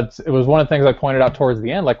 It was one of the things I pointed out towards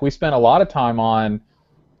the end. Like, we spent a lot of time on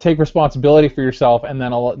take responsibility for yourself, and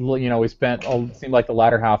then we spent it seemed like the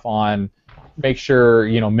latter half on make sure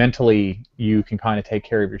mentally you can kind of take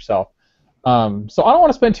care of yourself. So I don't want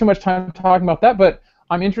to spend too much time talking about that, but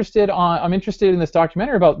I'm interested in this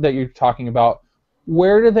documentary that you're talking about.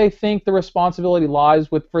 Where do they think the responsibility lies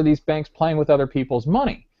for these banks playing with other people's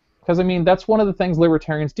money? Because that's one of the things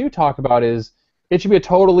libertarians do talk about, is it should be a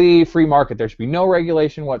totally free market. There should be no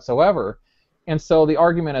regulation whatsoever. And so the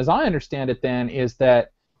argument, as I understand it, then, is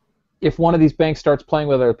that if one of these banks starts playing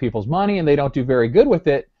with other people's money and they don't do very good with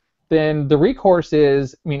it, then the recourse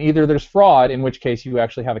is, either there's fraud, in which case you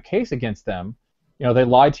actually have a case against them. They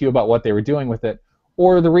lied to you about what they were doing with it.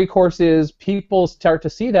 Or the recourse is people start to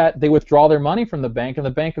see that, they withdraw their money from the bank, and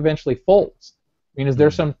the bank eventually folds. Is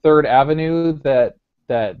there some third avenue that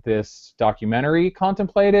this documentary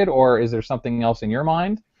contemplated, or is there something else in your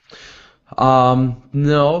mind?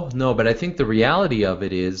 No, but I think the reality of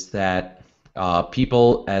it is that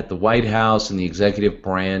people at the White House and the executive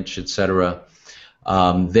branch, etc.,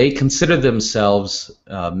 they consider themselves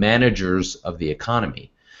managers of the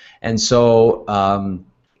economy. And so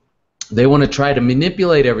they want to try to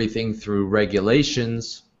manipulate everything through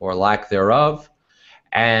regulations or lack thereof.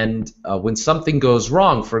 And when something goes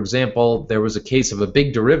wrong, for example, there was a case of a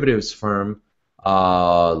big derivatives firm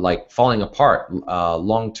like falling apart,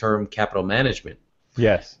 long-term capital management.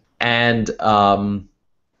 Yes. And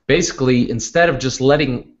basically, instead of just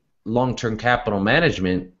letting long-term capital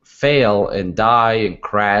management fail and die and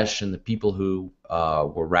crash, and the people who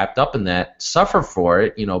were wrapped up in that suffer for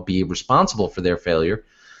it, be responsible for their failure,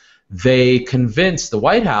 they convinced the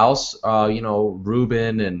White House,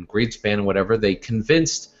 Rubin and Greenspan and whatever, they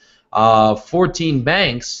convinced 14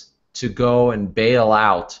 banks to go and bail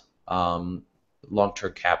out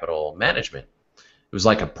long-term capital management. It was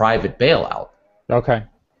like a private bailout. Okay.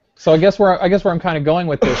 So I guess where I'm kind of going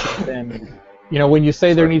with this is then, when you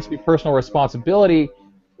say there needs to be personal responsibility,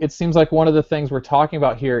 it seems like one of the things we're talking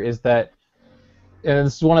about here is that, and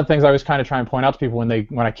this is one of the things I always kind of try and point out to people when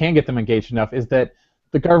I can get them engaged enough, is that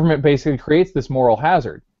the government basically creates this moral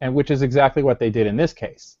hazard, and which is exactly what they did in this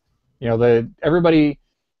case.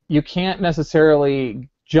 You can't necessarily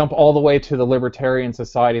jump all the way to the libertarian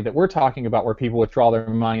society that we're talking about, where people withdraw their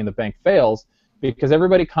money and the bank fails, because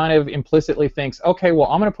everybody kind of implicitly thinks, okay, well,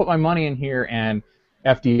 I'm going to put my money in here, and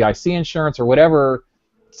FDIC insurance or whatever,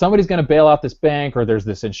 somebody's going to bail out this bank, or there's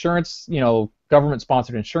this insurance,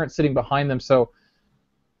 government-sponsored insurance sitting behind them. So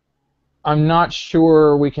I'm not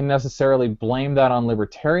sure we can necessarily blame that on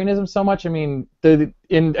libertarianism so much. I mean, I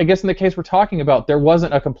guess in the case we're talking about, there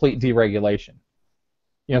wasn't a complete deregulation.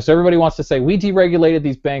 So everybody wants to say, we deregulated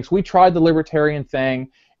these banks, we tried the libertarian thing,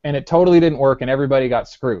 and it totally didn't work, and everybody got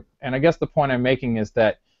screwed. And I guess the point I'm making is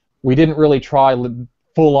that we didn't really try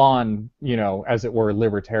full-on, as it were,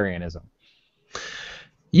 libertarianism.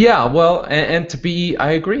 Yeah, well,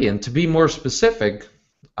 I agree, and to be more specific,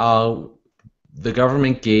 the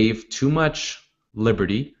government gave too much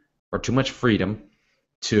liberty or too much freedom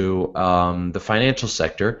to the financial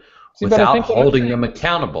sector without holding them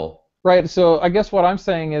accountable. Right, so I guess what I'm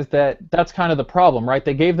saying is that that's kind of the problem, right?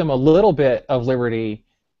 They gave them a little bit of liberty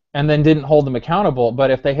and then didn't hold them accountable, but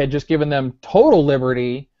if they had just given them total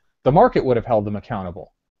liberty, the market would have held them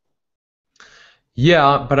accountable.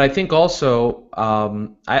 Yeah, but I think also,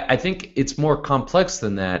 I think it's more complex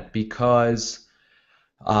than that, because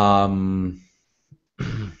as long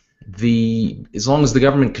as the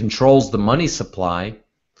government controls the money supply,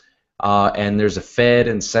 and there's a Fed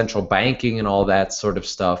and central banking and all that sort of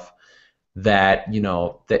stuff, that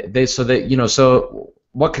so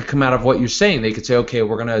what could come out of what you're saying? They could say, okay,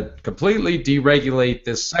 we're going to completely deregulate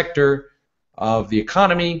this sector of the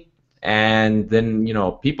economy, and then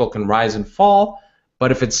people can rise and fall.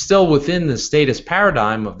 But if it's still within the status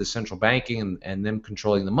paradigm of the central banking and them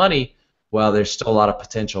controlling the money, well, there's still a lot of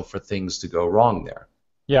potential for things to go wrong there.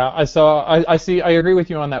 Yeah, I agree with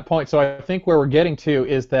you on that point. So I think where we're getting to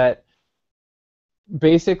is that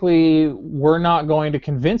basically we're not going to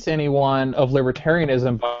convince anyone of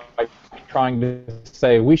libertarianism by trying to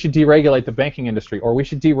say we should deregulate the banking industry or we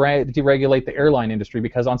should deregulate the airline industry,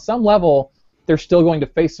 because on some level they're still going to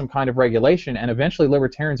face some kind of regulation, and eventually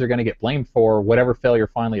libertarians are going to get blamed for whatever failure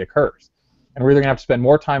finally occurs. And we're either going to have to spend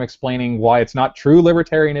more time explaining why it's not true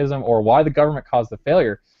libertarianism or why the government caused the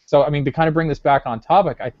failure. So, I mean, to kind of bring this back on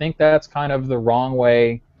topic, I think that's kind of the wrong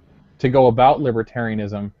way to go about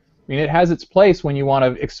libertarianism. I mean, it has its place when you want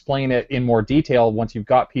to explain it in more detail once you've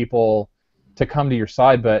got people to come to your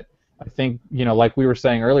side, but I think, like we were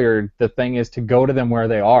saying earlier, the thing is to go to them where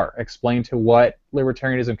they are, explain to what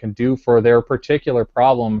libertarianism can do for their particular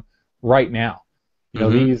problem right now.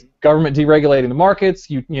 These government deregulating the markets,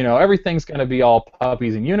 everything's going to be all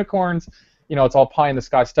puppies and unicorns. It's all pie in the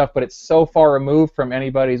sky stuff, but it's so far removed from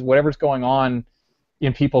whatever's going on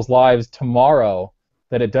in people's lives tomorrow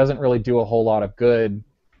that it doesn't really do a whole lot of good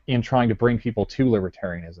in trying to bring people to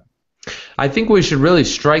libertarianism. I think we should really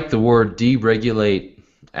strike the word deregulate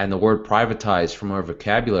and the word privatize from our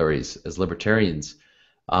vocabularies as libertarians.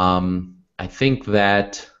 I think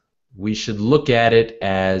that we should look at it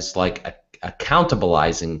as like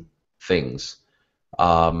accountabilizing things.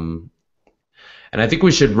 And I think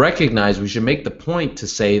we should make the point to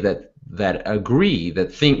say that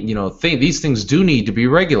these things do need to be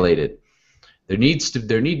regulated. There need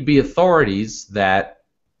to be authorities that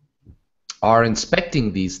are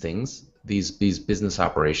inspecting these things, these business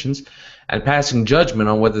operations, and passing judgment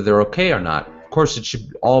on whether they're okay or not. Of course, it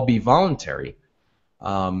should all be voluntary.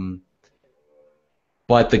 But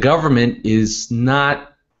the government is not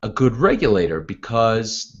a good regulator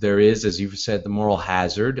because there is, as you've said, the moral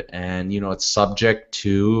hazard, and it's subject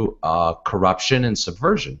to corruption and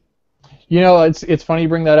subversion. It's funny you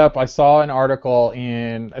bring that up. I saw an article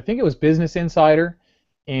in, I think it was Business Insider,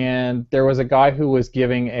 and there was a guy who was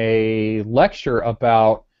giving a lecture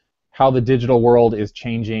about how the digital world is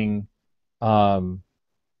changing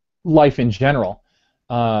life in general.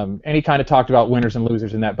 And he kind of talked about winners and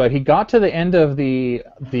losers in that. But he got to the end of the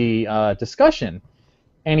discussion,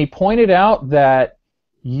 and he pointed out that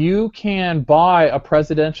you can buy a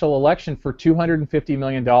presidential election for $250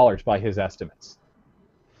 million by his estimates.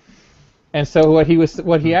 And so what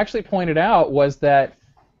he actually pointed out was that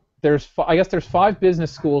there's 5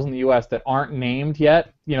 business schools in the U.S. that aren't named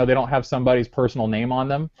yet. They don't have somebody's personal name on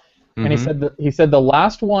them. Mm-hmm. And he said the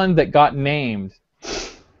last one that got named,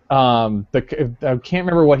 I can't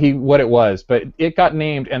remember what it was, but it got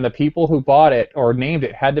named, and the people who bought it or named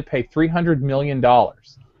it had to pay $300 million.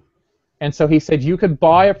 And so he said you could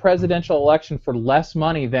buy a presidential election for less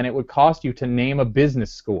money than it would cost you to name a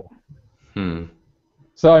business school.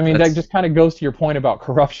 So, I mean, that just kind of goes to your point about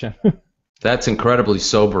corruption. That's incredibly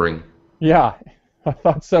sobering. Yeah, I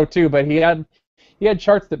thought so too. But he had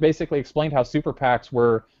charts that basically explained how super PACs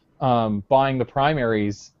were buying the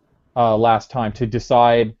primaries last time to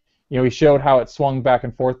decide, he showed how it swung back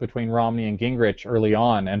and forth between Romney and Gingrich early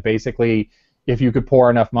on, and basically, if you could pour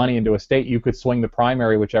enough money into a state, you could swing the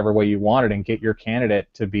primary whichever way you wanted and get your candidate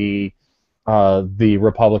to be the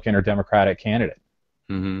Republican or Democratic candidate.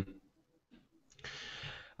 Mm-hmm.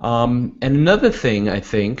 And another thing I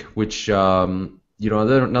think, which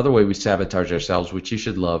another way we sabotage ourselves, which you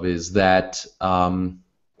should love, is that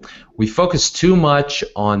we focus too much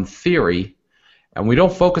on theory, and we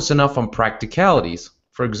don't focus enough on practicalities.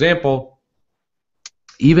 For example,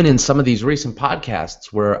 even in some of these recent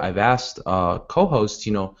podcasts where I've asked co-hosts,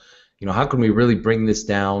 how can we really bring this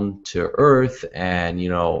down to earth and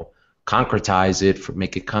concretize it,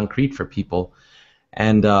 make it concrete for people,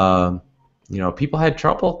 and people had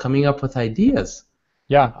trouble coming up with ideas.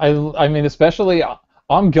 Yeah, I mean, especially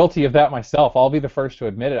I'm guilty of that myself. I'll be the first to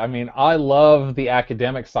admit it. I mean, I love the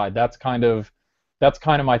academic side. That's kind of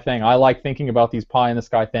my thing. I like thinking about these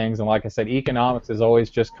pie-in-the-sky things, and like I said, economics has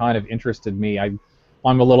always just kind of interested me. I'm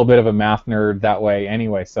a little bit of a math nerd that way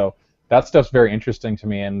anyway, so that stuff's very interesting to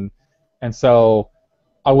me, and so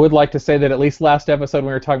I would like to say that at least last episode when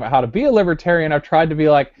we were talking about how to be a libertarian, I've tried to be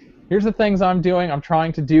like, here's the things I'm doing. I'm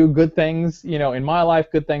trying to do good things, in my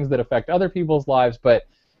life, good things that affect other people's lives, but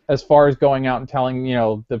as far as going out and telling,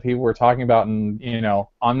 the people we're talking about, and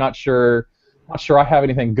I'm not sure I have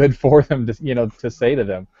anything good for them to, to say to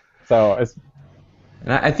them. So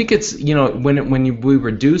and I think it's, when we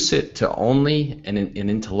reduce it to only an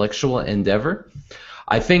intellectual endeavor,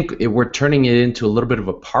 I think we're turning it into a little bit of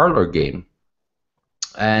a parlor game.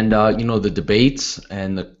 And the debates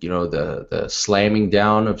and the slamming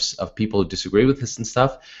down of people who disagree with us and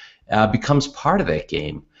stuff becomes part of that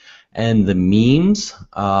game. And the memes,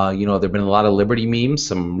 there've been a lot of liberty memes,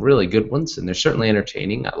 some really good ones, and they're certainly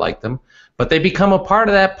entertaining. I like them, but they become a part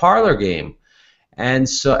of that parlor game. And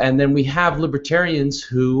then we have libertarians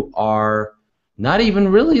who are not even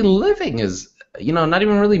really living as, not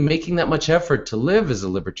even really making that much effort to live as a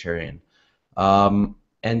libertarian.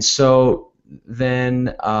 And so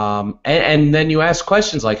then you ask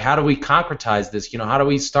questions like, how do we concretize this? How do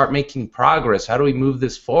we start making progress? How do we move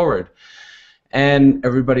this forward? And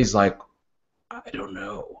everybody's like, I don't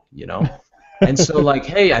know, And so like,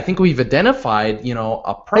 hey, I think we've identified, a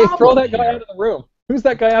problem. Hey, throw that guy out of the room. Who's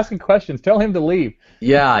that guy asking questions? Tell him to leave.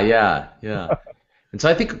 Yeah. And so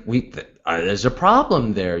I think there's a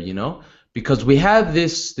problem there, because we have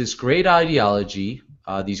this great ideology,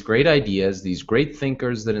 these great ideas, these great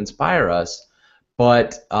thinkers that inspire us,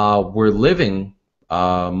 but we're living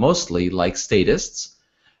mostly like statists,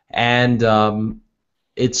 and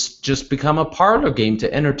it's just become a parlor game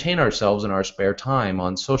to entertain ourselves in our spare time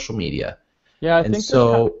on social media. Yeah, I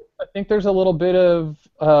think there's a little bit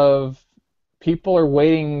of people are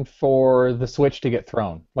waiting for the switch to get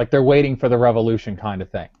thrown, like they're waiting for the revolution kind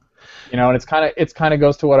of thing, and it's kind of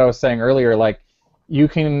goes to what I was saying earlier, like you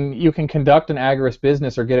can conduct an agorist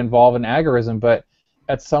business or get involved in agorism, but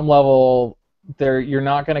at some level you're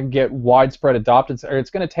not going to get widespread adoption, or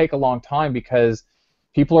it's going to take a long time because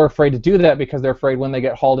people are afraid to do that because they're afraid when they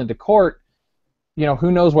get hauled into court,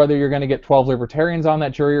 who knows whether you're going to get 12 libertarians on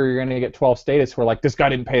that jury or you're going to get 12 statists who are like, this guy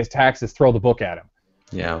didn't pay his taxes, throw the book at him.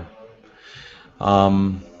 Yeah.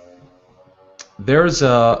 There's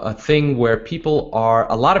a thing where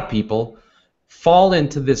a lot of people fall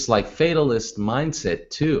into this like fatalist mindset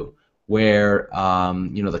too, where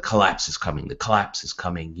the collapse is coming,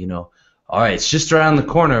 all right, it's just around the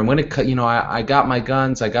corner, and when I got my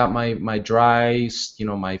guns, I got my dry,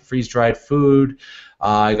 my freeze-dried food,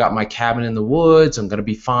 I got my cabin in the woods, I'm gonna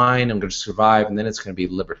be fine, I'm gonna survive, and then it's gonna be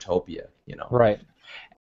libertopia, Right.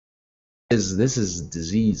 This is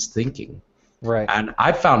diseased thinking. Right. And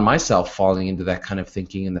I found myself falling into that kind of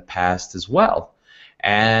thinking in the past as well.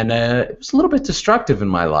 And it was a little bit destructive in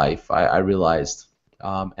my life, I realized.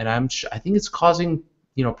 And I think it's causing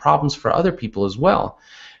problems for other people as well.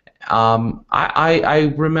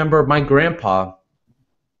 I remember my grandpa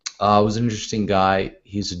was an interesting guy.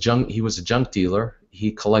 He was a junk dealer.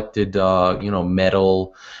 He collected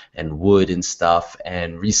metal and wood and stuff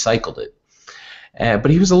and recycled it.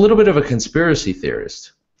 But he was a little bit of a conspiracy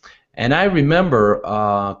theorist. And I remember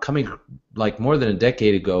coming, like more than a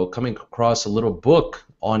decade ago, coming across a little book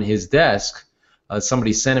on his desk.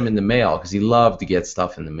 Somebody sent him in the mail because he loved to get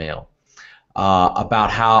stuff in the mail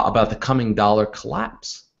about the coming dollar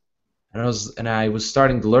collapse. And I was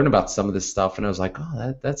starting to learn about some of this stuff, and I was like,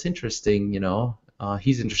 oh, that's interesting.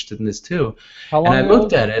 He's interested in this too. How long and I ago?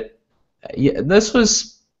 looked at it. Yeah, this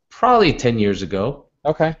was probably 10 years ago.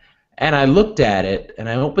 Okay. And I looked at it, and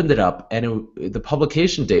I opened it up, and the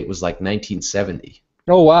publication date was like 1970.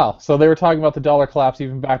 Oh, wow. So they were talking about the dollar collapse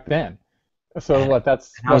even back then. So what?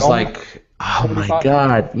 That's And I what was almost like, oh my 75.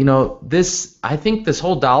 God, I think this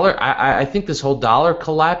whole I think this whole dollar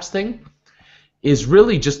collapse thing is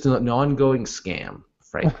really just an ongoing scam,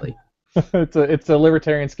 frankly. It's a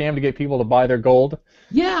libertarian scam to get people to buy their gold.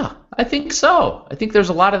 Yeah, I think so. I think there's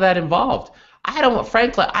a lot of that involved.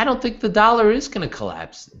 Frankly, I don't think the dollar is going to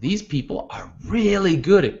collapse. These people are really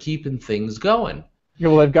good at keeping things going. Yeah,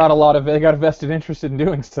 well, they got a vested interest in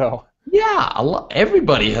doing so. Yeah,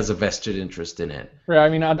 everybody has a vested interest in it. Right, I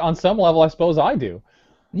mean, on some level, I suppose I do.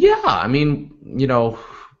 Yeah, I mean,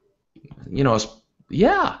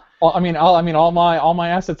 yeah. Well, I mean, all my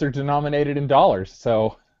assets are denominated in dollars.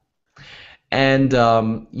 So And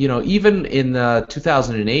even in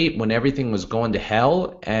 2008, when everything was going to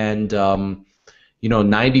hell, and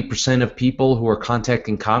 90% of people who were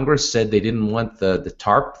contacting Congress said they didn't want the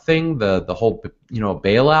TARP thing, the whole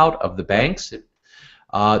bailout of the banks.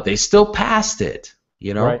 They still passed it.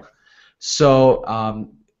 right, So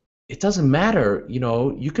it doesn't matter.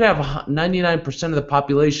 You could have 99% of the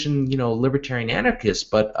population, libertarian anarchists,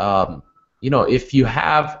 but if you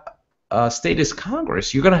have a statist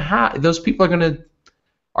Congress, you're gonna have those people are gonna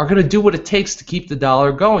do what it takes to keep the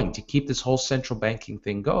dollar going, to keep this whole central banking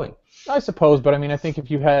thing going. I suppose. But I mean, I think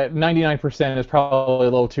if you had 99% is probably a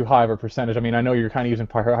little too high of a percentage. I mean, I know you're kind of using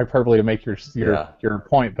hyperbole to make your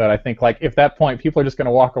point, but I think like if that point people are just going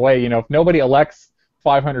to walk away. If nobody elects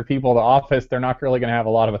 500 people to office, they're not really going to have a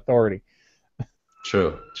lot of authority.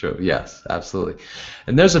 True, true, yes, absolutely.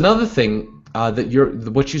 And there's another thing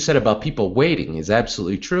what you said about people waiting is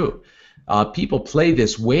absolutely true. People play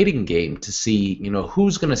this waiting game to see,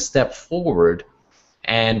 who's going to step forward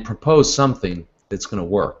and propose something that's going to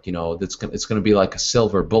work. It's going to be like a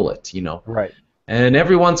silver bullet. Right. And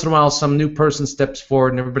every once in a while, some new person steps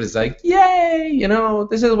forward, and everybody's like, "Yay!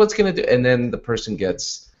 This is what's going to do." And then the person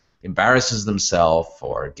embarrasses themselves,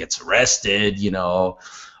 or gets arrested,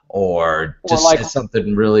 or just says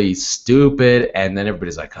something really stupid, and then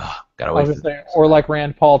everybody's like, "Oh, gotta wait." Or like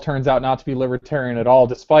Rand Paul turns out not to be libertarian at all,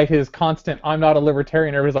 despite his constant "I'm not a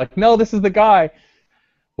libertarian." Everybody's like, "No, this is the guy."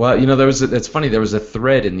 Well, it's funny. There was a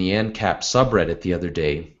thread in the ANCAP subreddit the other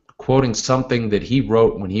day quoting something that he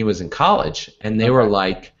wrote when he was in college, and they were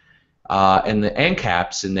like, and the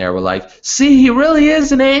ANCAPs in there were like, "See, he really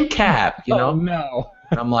is an ANCAP," Oh no.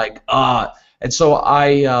 And I'm like, and so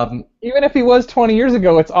even if he was 20 years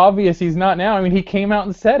ago, it's obvious he's not now. I mean, he came out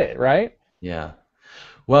and said it, right? Yeah.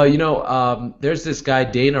 Well, there's this guy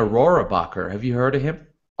Dana Rohrabacher. Have you heard of him?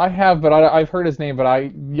 I have, but I've heard his name, but I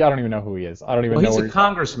don't even know who he is. I don't even know. Well, he's a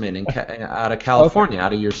congressman out of California,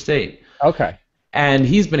 out of your state. Okay. And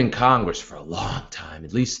he's been in Congress for a long time,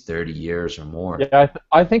 at least 30 years or more. Yeah,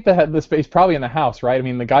 I think the space probably in the House, right? I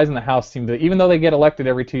mean, the guys in the House seem to, even though they get elected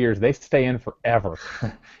every 2 years, they stay in forever.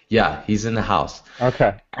 Yeah, he's in the House.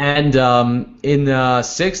 Okay. And in the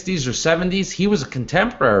 60s or 70s, he was a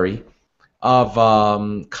contemporary of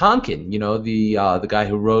Konkin, the guy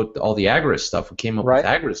who wrote all the agorist stuff, who came up with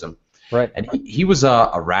agorism. Right. And he was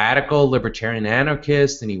a radical libertarian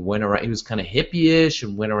anarchist, and he went around. He was kind of hippie-ish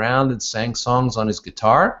and went around and sang songs on his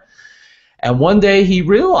guitar. And one day he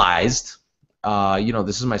realized,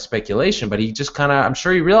 this is my speculation, but he just I'm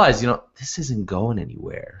sure he realized, this isn't going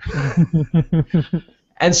anywhere.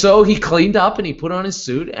 And so he cleaned up and he put on his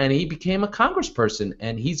suit and he became a congressperson.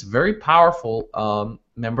 And he's a very powerful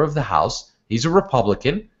member of the House. He's a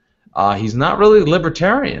Republican. He's not really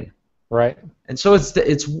libertarian. Right. And so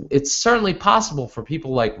it's certainly possible for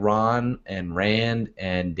people like Ron and Rand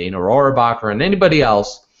and Dana Rohrabacher and anybody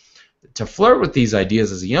else to flirt with these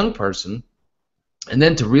ideas as a young person, and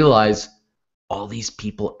then to realize all these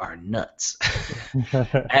people are nuts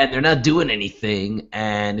and they're not doing anything,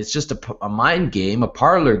 and it's just a mind game, a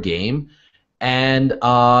parlor game. And if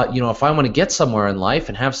I want to get somewhere in life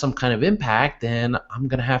and have some kind of impact, then I'm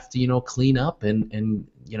gonna have to clean up and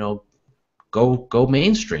go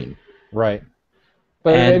mainstream. Right.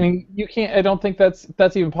 But I mean, you can't. I don't think that's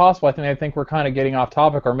even possible. I think we're kind of getting off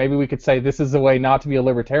topic, or maybe we could say this is the way not to be a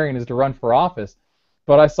libertarian is to run for office.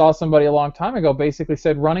 But I saw somebody a long time ago basically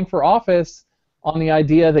said running for office on the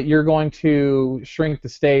idea that you're going to shrink the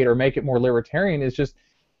state or make it more libertarian is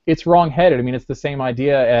it's wrong-headed. I mean, it's the same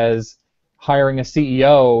idea as hiring a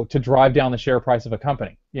CEO to drive down the share price of a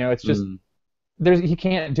company. It's just he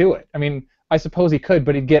can't do it. I mean, I suppose he could,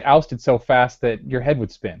 but he'd get ousted so fast that your head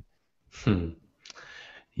would spin.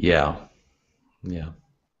 Yeah.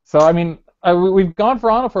 So I mean, we've gone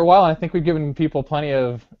on for a while, and I think we've given people plenty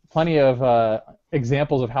of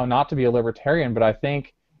examples of how not to be a libertarian. But I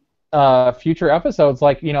think future episodes,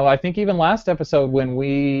 like I think even last episode when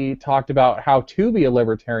we talked about how to be a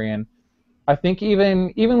libertarian, I think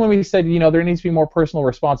even when we said, there needs to be more personal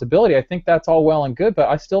responsibility, I think that's all well and good, but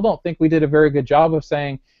I still don't think we did a very good job of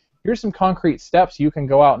saying, here's some concrete steps you can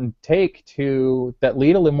go out and take that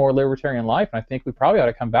lead a more libertarian life, and I think we probably ought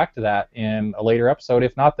to come back to that in a later episode,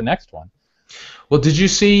 if not the next one. Well, did you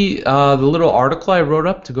see the little article I wrote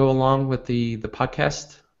up to go along with the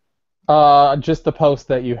podcast? Just the post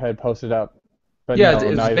that you had posted up. But yeah,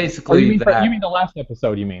 no, it's basically you that. You mean the last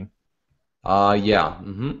episode, you mean? Yeah.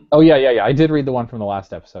 Mm-hmm. Oh, yeah. I did read the one from the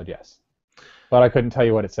last episode, yes. But I couldn't tell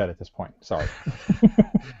you what it said at this point. Sorry.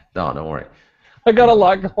 No, don't worry. I got a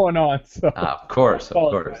lot going on. So of course.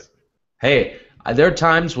 Hey, there are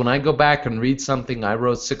times when I go back and read something I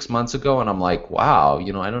wrote 6 months ago, and I'm like, wow,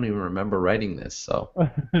 I don't even remember writing this. So.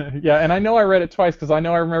 Yeah, and I know I read it twice because I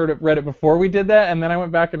know I read it before we did that, and then I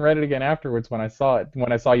went back and read it again afterwards when I saw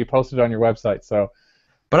you posted it on your website. So.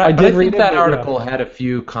 But I think that article had a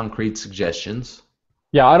few concrete suggestions.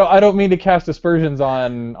 Yeah, I don't mean to cast aspersions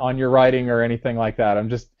on your writing or anything like that.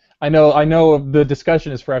 I know the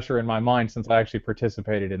discussion is fresher in my mind since I actually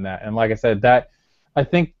participated in that. And like I said, I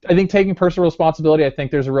think taking personal responsibility, I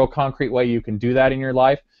think there's a real concrete way you can do that in your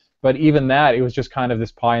life. But even that, it was just kind of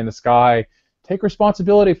this pie in the sky. Take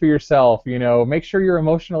responsibility for yourself. Make sure you're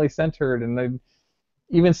emotionally centered. And then,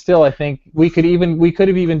 even still, I think we could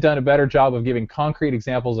have even done a better job of giving concrete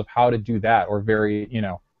examples of how to do that, or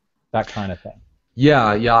that kind of thing.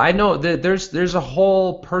 Yeah, I know that there's a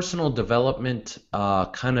whole personal development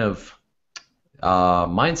kind of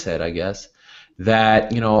mindset, I guess,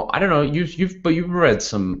 that I don't know, you've read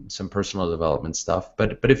some personal development stuff,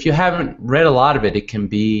 but if you haven't read a lot of it, it can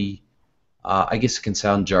be I guess it can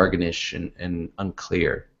sound jargonish and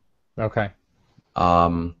unclear. Okay.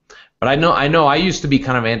 But I know I used to be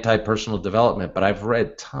kind of anti-personal development, but I've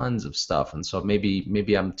read tons of stuff, and so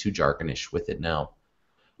maybe I'm too jargonish with it now.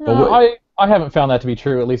 No, I haven't found that to be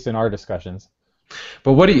true, at least in our discussions.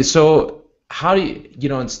 But how do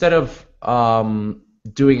you, instead of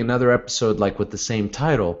doing another episode like with the same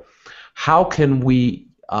title, how can we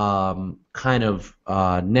kind of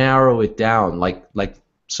narrow it down?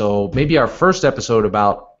 So maybe our first episode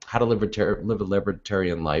about how to live a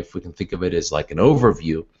libertarian life, we can think of it as like an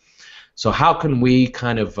overview. So how can we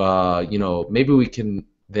kind of, maybe we can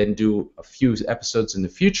then do a few episodes in the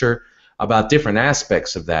future about different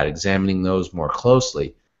aspects of that, examining those more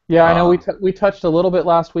closely. Yeah, I know we touched a little bit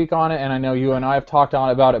last week on it, and I know you and I have talked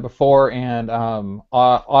about it before, and I'm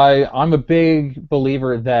a big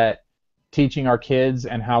believer that teaching our kids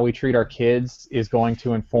and how we treat our kids is going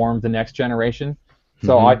to inform the next generation.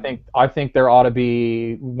 So I think there ought to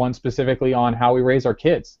be one specifically on how we raise our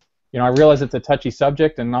kids. I realize it's a touchy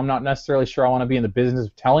subject, and I'm not necessarily sure I want to be in the business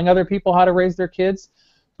of telling other people how to raise their kids,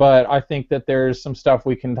 but I think that there's some stuff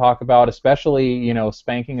we can talk about, especially,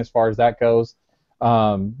 spanking as far as that goes,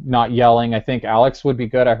 not yelling. I think Alex would be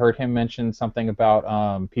good. I heard him mention something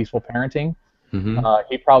about peaceful parenting. Mm-hmm.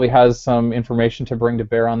 He probably has some information to bring to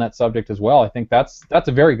bear on that subject as well. I think that's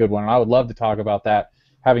a very good one, and I would love to talk about that,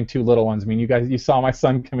 having two little ones. I mean, you saw my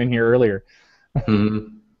son come in here earlier.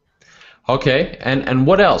 Mm-hmm. Okay, and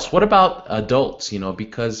what else? What about adults?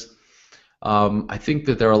 Because I think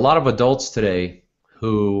that there are a lot of adults today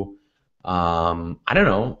who, I don't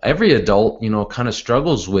know, every adult, kind of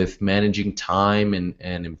struggles with managing time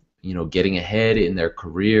and getting ahead in their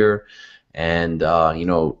career, and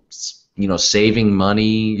saving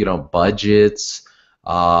money, budgets,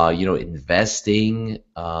 investing,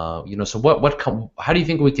 so how do you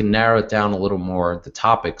think we can narrow it down a little more, the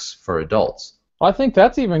topics for adults? I think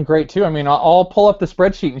that's even great too. I mean, I'll pull up the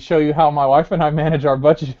spreadsheet and show you how my wife and I manage our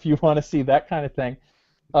budget if you want to see that kind of thing.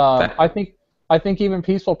 I think even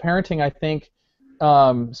peaceful parenting. I think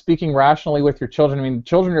speaking rationally with your children. I mean,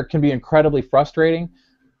 children can be incredibly frustrating,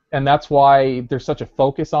 and that's why there's such a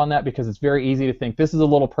focus on that, because it's very easy to think this is a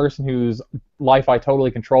little person whose life I totally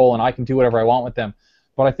control and I can do whatever I want with them.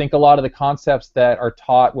 But I think a lot of the concepts that are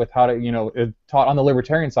taught with how to, taught on the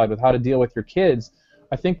libertarian side with how to deal with your kids,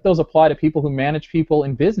 I think those apply to people who manage people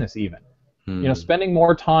in business even. Spending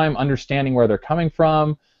more time understanding where they're coming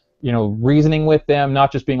from, reasoning with them,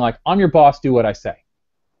 not just being like, I'm your boss, do what I say.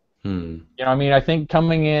 I think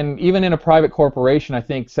coming in, even in a private corporation, I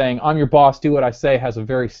think saying, I'm your boss, do what I say, has a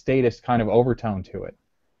very statist kind of overtone to it.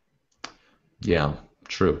 Yeah,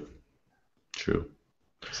 true.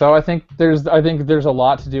 So I think there's a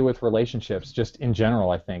lot to do with relationships, just in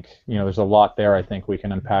general. I think there's a lot there. I think we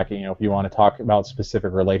can unpack it. If you want to talk about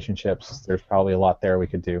specific relationships, there's probably a lot there we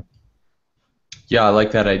could do. Yeah, I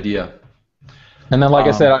like that idea. And then, like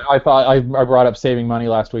I said, I thought I brought up saving money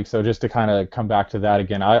last week, so just to kind of come back to that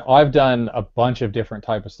again, I've done a bunch of different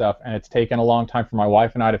type of stuff, and it's taken a long time for my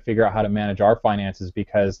wife and I to figure out how to manage our finances,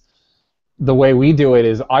 because the way we do it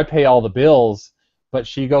is I pay all the bills, but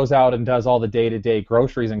she goes out and does all the day-to-day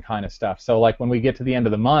groceries and kind of stuff. So like when we get to the end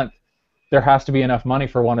of the month, there has to be enough money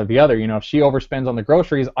for one or the other. You know, if she overspends on the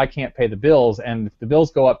groceries, I can't pay the bills, and if the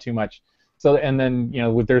bills go up too much, so and then you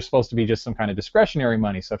know there's supposed to be just some kind of discretionary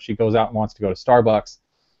money. So if she goes out and wants to go to Starbucks,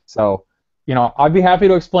 so you know I'd be happy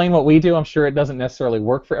to explain what we do. I'm sure it doesn't necessarily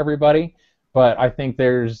work for everybody, but I think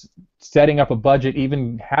there's setting up a budget,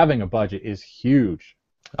 even having a budget, is huge.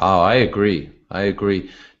 Oh, I agree. I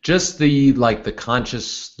agree. Just the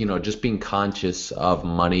conscious, just being conscious of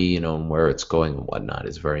money, and where it's going and whatnot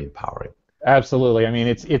is very empowering. Absolutely. I mean,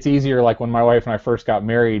 it's easier. Like when my wife and I first got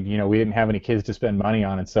married, you know, we didn't have any kids to spend money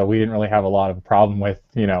on, and so we didn't really have a lot of a problem with,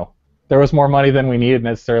 you know, there was more money than we needed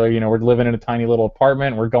necessarily. You know, we're living in a tiny little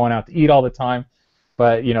apartment, we're going out to eat all the time,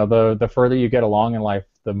 but you know, the further you get along in life,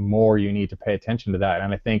 the more you need to pay attention to that.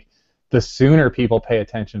 And I think the sooner people pay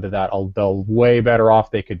attention to that, the way better off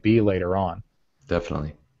they could be later on.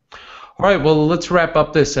 Definitely. All right, well, let's wrap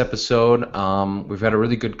up this episode. We've had a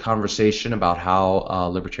really good conversation about how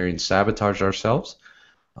libertarians sabotage ourselves.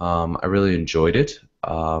 I really enjoyed it.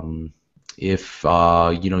 If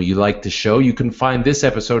you like the show, you can find this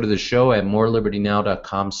episode of the show at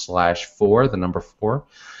morelibertynow.com/4, the number 4.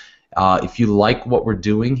 If you like what we're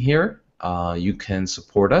doing here, you can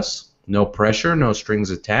support us. No pressure, no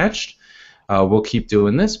strings attached. We'll keep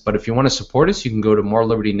doing this, but if you want to support us, you can go to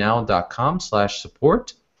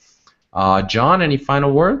morelibertynow.com/support. John, any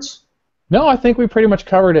final words? No, I think we pretty much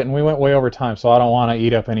covered it, and we went way over time, so I don't want to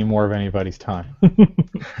eat up any more of anybody's time.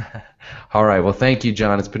 All right, well, thank you,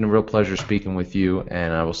 John. It's been a real pleasure speaking with you,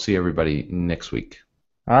 and I will see everybody next week.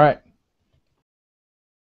 All right.